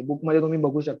आलेला आहे, बुक मध्ये तुम्ही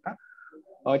बघू शकता.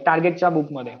 टार्गेटच्या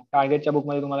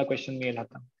बुकमध्ये तुम्हाला क्वेश्चन मिळेल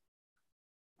आता.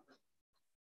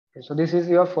 So this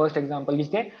is your first example.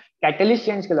 इथे कॅटलिस्ट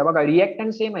चेंज केला बघा,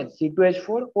 रिएक्टंट सेम आहेत,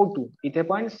 C2H4O2, इथे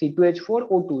पण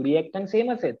C2H4O2 रिएक्टंट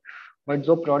सेमच आहेत, बट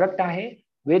जो प्रोडक्ट आहे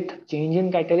विथ चेंज इन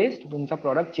कॅटलिस्ट तुमचा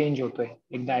प्रोडक्ट चेंज होतोय.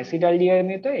 एकदा ऍसिटाल्डिहाइड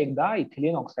मिळतोय, एकदा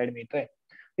इथिलीन ऑक्साईड मिळतोय.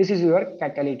 दिस इज युअर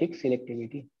कॅटॅलिटिक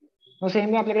सिलेक्टिव्हिटी.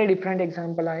 सेम आपल्याकडे डिफरंट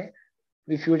एक्झाम्पल आहे.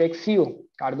 If you take CO,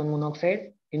 carbon monoxide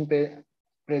in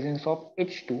presence of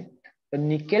H2, तर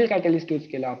निकेल कॅटलिस्ट यूज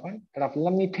केला आपण तर आपल्याला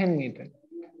मिथेन मिळतोय.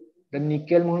 तर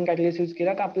निकेल म्हणून कॅटलिस्ट यूज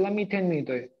केला तर आपल्याला मिथेन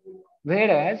मिळतोय.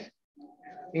 Whereas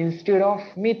instead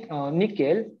of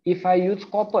nickel, if I use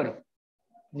copper,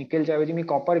 निकेलच्या ऐवजी मी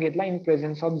कॉपर घेतला इन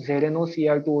प्रेझेन्स ऑफ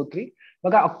ZnOCr2O3.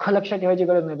 बघा अख्खं लक्षात ठेवायची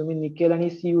गरज नाही, तुम्ही निकेल आणि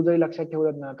CU जरी लक्षात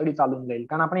ठेवलं ना तरी चालून जाईल,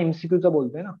 कारण आपण MCQचं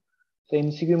बोलतोय ना. तर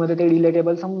MCQ मध्ये ते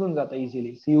रिलेटेबल समजून जातं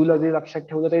इझिली. CU ला जरी लक्षात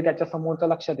ठेवलं तरी त्याच्या समोरचं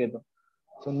लक्षात येतं.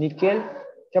 सो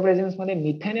निकेलच्या प्रेझेन्स मध्ये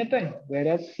मिथेन येतोय,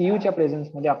 व्हेअरएज CUच्या प्रेझेन्स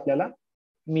मध्ये आपल्याला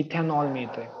मिथेनॉल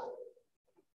मिळतोय.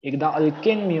 एकदा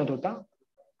अल्केन मिळत होता,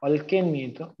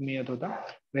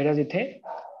 व्हेअरएज इथे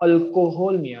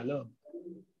अल्कोहोल मिळालं.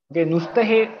 ओके, नुसतं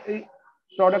हे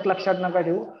प्रॉडक्ट लक्षात नका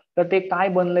ठेवू, तर ते काय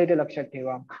बनलंय ते लक्षात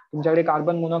ठेवा. तुमच्याकडे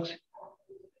कार्बन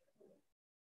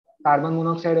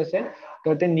मोनॉक्साईड असेल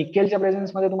तर ते निकेलच्या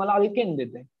प्रेझेन्स मध्ये तुम्हाला अल्केन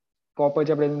देते,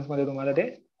 कॉपरच्या प्रेझेन्स मध्ये तुम्हाला ते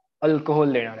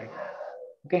अल्कोहोल देणार आहे.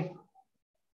 ओके,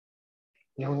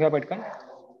 लिहून घ्या पटकन.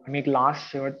 मी एक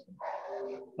लास्ट शेवट,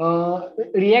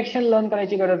 रिएक्शन लर्न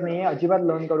करायची गरज नाहीये, अजिबात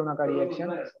लर्न करू नका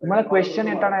रिएक्शन. तुम्हाला क्वेश्चन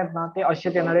येणार आहेत ना ते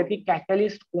असेच येणार आहेत की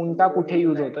कॅटलिस्ट कोणता कुठे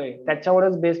युज होतोय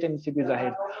त्याच्यावरच बेस्ड MCQs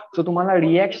आहेत. सो तुम्हाला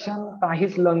रिएक्शन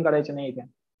काहीच लर्न करायचे नाही इथे.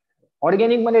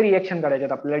 ऑर्गॅनिक मध्ये रिएक्शन करायचे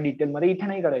आपल्याला डिटेलमध्ये, इथे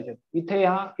नाही करायचे. इथे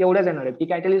ह्या एवढ्याच येणार आहेत की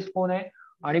कॅटलिस्ट कोण आहे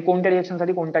आणि कोणत्या रिएक्शन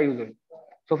साठी कोणता युज होईल.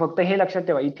 सो फक्त हे लक्षात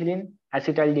ठेवा, इथिलीन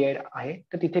ऍसिटाल्डिहाइड आहे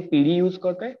तर तिथे PD युज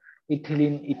करतोय,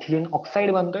 इथिलीन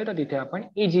ऑक्साईड बनतोय तर तिथे आपण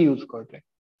Ag युज करतोय.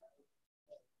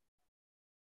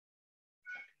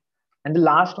 आणि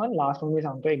लास्ट वन मी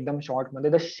सांगतो एकदम शॉर्ट मध्ये,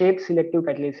 द शेप सिलेक्टिव्ह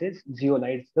कॅटलिसिस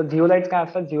झिओलाइट्स. तर झिओलाइट्स काय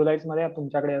असतात, झिओलाइट्स मध्ये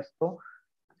तुमच्याकडे असतो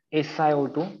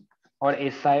SiO2 और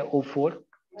SiO4.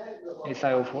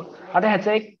 आता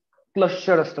ह्याचं एक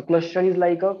क्लस्टर असतं, cluster is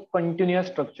like a continuous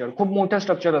structure, खूप मोठं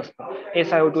स्ट्रक्चर असतं.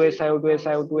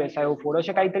 SiO2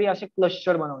 असे काहीतरी असे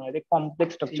क्लस्टर बनवणार, एक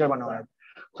कॉम्प्लेक्स स्ट्रक्चर बनवणार.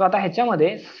 सो आता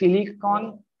ह्याच्यामध्ये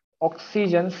सिलिकॉन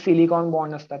ऑक्सिजन सिलिकॉन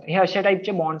बॉन्ड असतात, हे अशा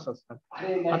टाईपचे बॉन्ड्स असतात.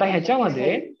 आता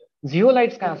ह्याच्यामध्ये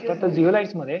झिओलाइट्स काय असतात, तर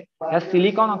झिओलाइट्स मध्ये या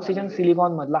सिलिकॉन ऑक्सिजन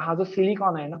सिलिकॉन मधला हा जो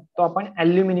सिलिकॉन आहे ना तो आपण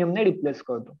अल्युमिनियमने रिप्लेस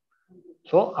करतो.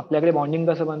 सो आपल्याकडे बॉन्डिंग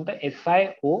कसं बनतं,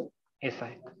 SiO-Si.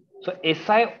 सो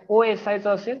SiO-Si चं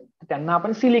असेल त्यांना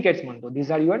आपण सिलिकेट्स म्हणतो.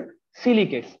 These R your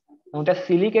silicates. मग त्या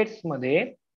सिलिकेट्स मध्ये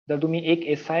जर तुम्ही एक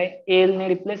SiAl ने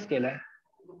रिप्लेस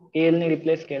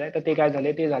केलाय, तर ते काय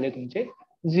झाले, ते झाले तुमचे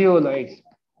झिओलाइट्स,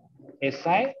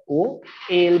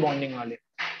 SiO-Al बॉन्डिंग आले.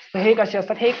 तर हे कसे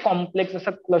असतात, हे कॉम्प्लेक्स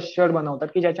असं क्लस्टर बनवतात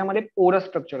की ज्याच्यामध्ये पोरस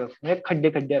स्ट्रक्चर असतं, म्हणजे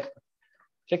खड्डे असतात,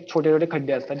 छोटे छोटे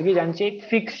खड्डे असतात की ज्यांचे एक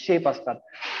फिक्स शेप असतात.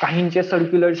 काहींचे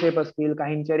सर्क्युलर शेप असतील,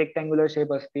 काहींचे रेक्टँग्युलर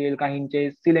शेप असतील, काहींचे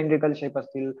सिलेंड्रिकल शेप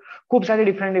असतील. खूप सारे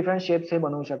डिफरंट शेप्स हे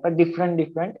बनवू शकतात.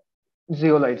 डिफरंट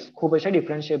झिओलाइट्स खूप असे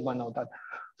डिफरंट शेप बनवतात.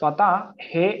 सो आता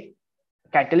हे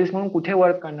कॅटलिस्ट म्हणून कुठे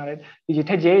वर्क करणार आहेत की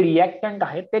जिथे जे रिएक्टंट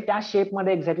आहेत ते त्या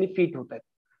शेपमध्ये एक्झॅक्टली फिट होत आहेत.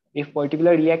 If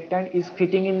particular reactant is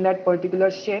fitting in that particular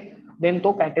shape, then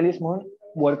तो कॅटलिस्ट म्हणून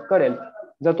वर्क करेल.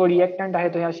 जर तो रिएक्टंट आहे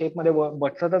तो ह्या शेपमध्ये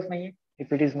बसतच नाहीये,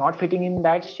 if it is not fitting in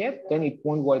that shape, then it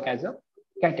won't work as a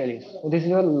catalyst. So this is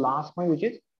your last point, which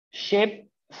is shape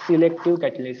selective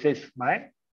catalysis by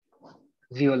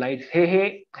zeolites.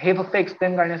 हे फक्त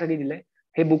एक्सप्लेन करण्यासाठी दिलंय,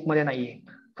 हे बुक मध्ये नाहीये,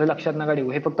 तर लक्षात नका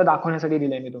ठेवू. हे फक्त दाखवण्यासाठी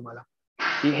दिलंय मी तुम्हाला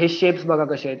की हे शेप्स बघा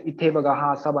कसे आहेत. इथे बघा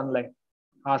हा असा बनलाय,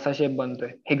 हा असा शेप बनतोय,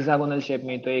 हेक्सागोनल शेप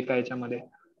मिळतोय एका ह्याच्यामध्ये.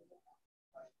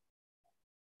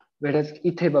 वेळेस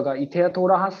इथे बघा, इथे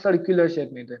थोडा हा सर्क्युलर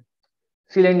शेप मिळतोय,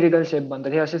 सिलेंड्रिकल शेप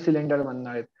बनतात, हे असे सिलेंडर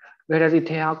बनणार आहेत. वेळेस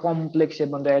इथे हा कॉम्प्लेक्स शेप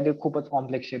बनतोय, खूपच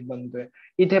कॉम्प्लेक्स शेप बनतोय.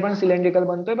 इथे पण सिलेंड्रिकल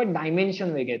बनतोय, पण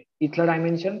डायमेन्शन वेगळे आहेत. इथलं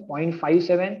डायमेन्शन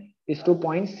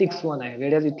 0.57:0.61 आहे,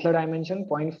 वेळेस इथलं डायमेन्शन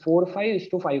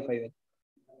 0.45:55 आहे.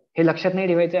 हे लक्षात नाही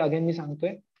ठेवायचंय, अगेन मी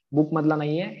सांगतोय, बुक मधला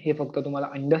नाहीये, हे फक्त तुम्हाला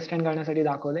अंडरस्टँड करण्यासाठी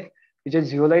दाखवलंय. जे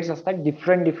झिओलाइट्स असतात,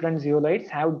 different झिओलाइट्स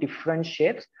have different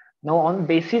shapes now on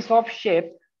basis of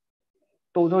shape,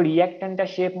 तो जो रिएक्टंट त्या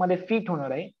शेप मध्ये फिट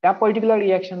होणार आहे त्या पर्टिक्युलर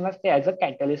रिएक्शनला ते ऍज अ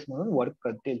कॅटलिस्ट म्हणून वर्क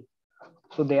करतील.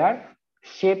 So they are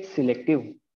shape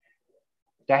selective.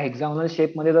 त्या हेक्सागोनल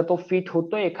शेप मध्ये जर तो फिट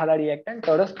होतोय एखादा रिएक्टंट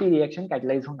तरच ती रिएक्शन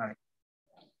कॅटलाइज होणार आहे.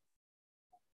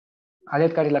 आलेत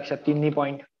का रे लक्षात तिन्ही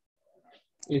पॉइंट?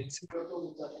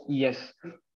 येस.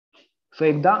 सो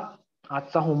एकदा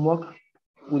आजचा होमवर्क,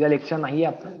 उद्या लेक्चर नाहीये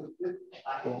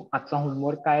आपलं, आजचा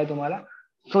होमवर्क काय आहे तुम्हाला?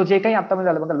 सो जे काही आता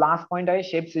झालं बघा, लास्ट पॉइंट आहे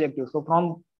shape selective. So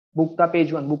from book का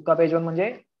पेज 1, बुक का पेज 1 म्हणजे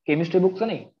केमिस्ट्री बुकचं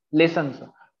नाही, लेसनचं.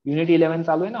 युनिट 11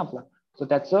 चालू आहे ना आपला, सो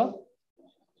त्याचं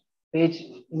पेज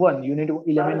 1, युनिट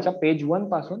 11च्या पेज 1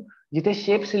 पासून जिथे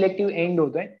शेप सिलेक्टिव्ह एंड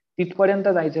होतोय तिथपर्यंत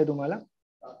जायचंय तुम्हाला.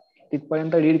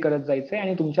 तिथपर्यंत रीड करत जायचंय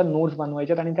आणि तुमच्या नोट्स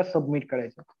बनवायच्यात आणि त्या सबमिट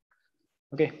करायच्या.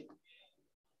 ओके.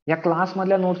 या क्लास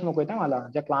मधल्या नोट्स नकोय ना मला,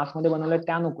 ज्या क्लासमध्ये बनवल्या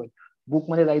त्या नकोय.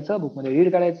 बुकमध्ये जायचं, बुकमध्ये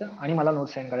रीड करायचं आणि मला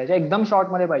नोट्स सेंड करायच्या. एकदम शॉर्ट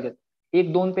मध्ये पाहिजेत.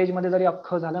 1-2 पेज मध्ये जरी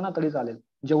अख्खं झालं ना तरी चालेल.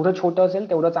 जेवढं छोटं असेल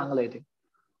तेवढं चांगलं येते.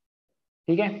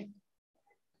 ठीक आहे.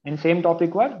 And same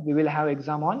topic were we will have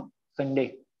exam on Sunday.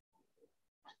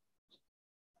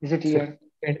 Is it clear?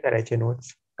 Send करायचे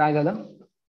नोट्स. काय झालं?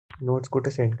 नोट्स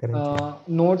कुठे सेंड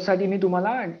करायचे? नोट्स साठी मी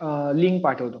तुम्हाला लिंक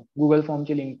पाठवतो, गुगल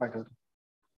फॉर्मची लिंक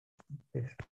पाठवतो.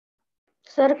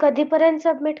 सर कधीपर्यंत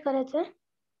सबमिट करायचं?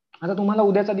 आता तुम्हाला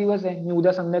उद्याचा दिवस आहे, मी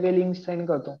उद्या संध्याकाळी लिंक सेंड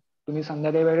करतो. तुम्ही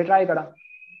संध्याकाळी वेळ ट्राय करा.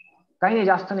 काही नाही,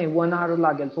 जास्त नाही, 1 hour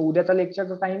लागेल. सो उद्याचा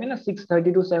लेक्चरचा टाइम आहे ना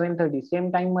 6:30 to 7:30, सेम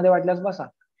टाइम मध्ये वाटल्यास बसा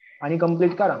आणि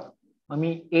कम्प्लीट करा.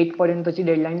 आम्ही 8 पर्यंतची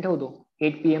डेडलाईन ठेवतो,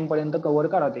 8 PM पर्यंत कव्हर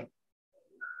करा ते.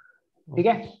 ठीक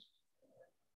आहे.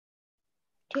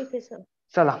 ठीक आहे सर.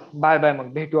 चला बाय बाय,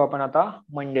 मग भेटू आपण आता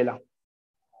मंडेला.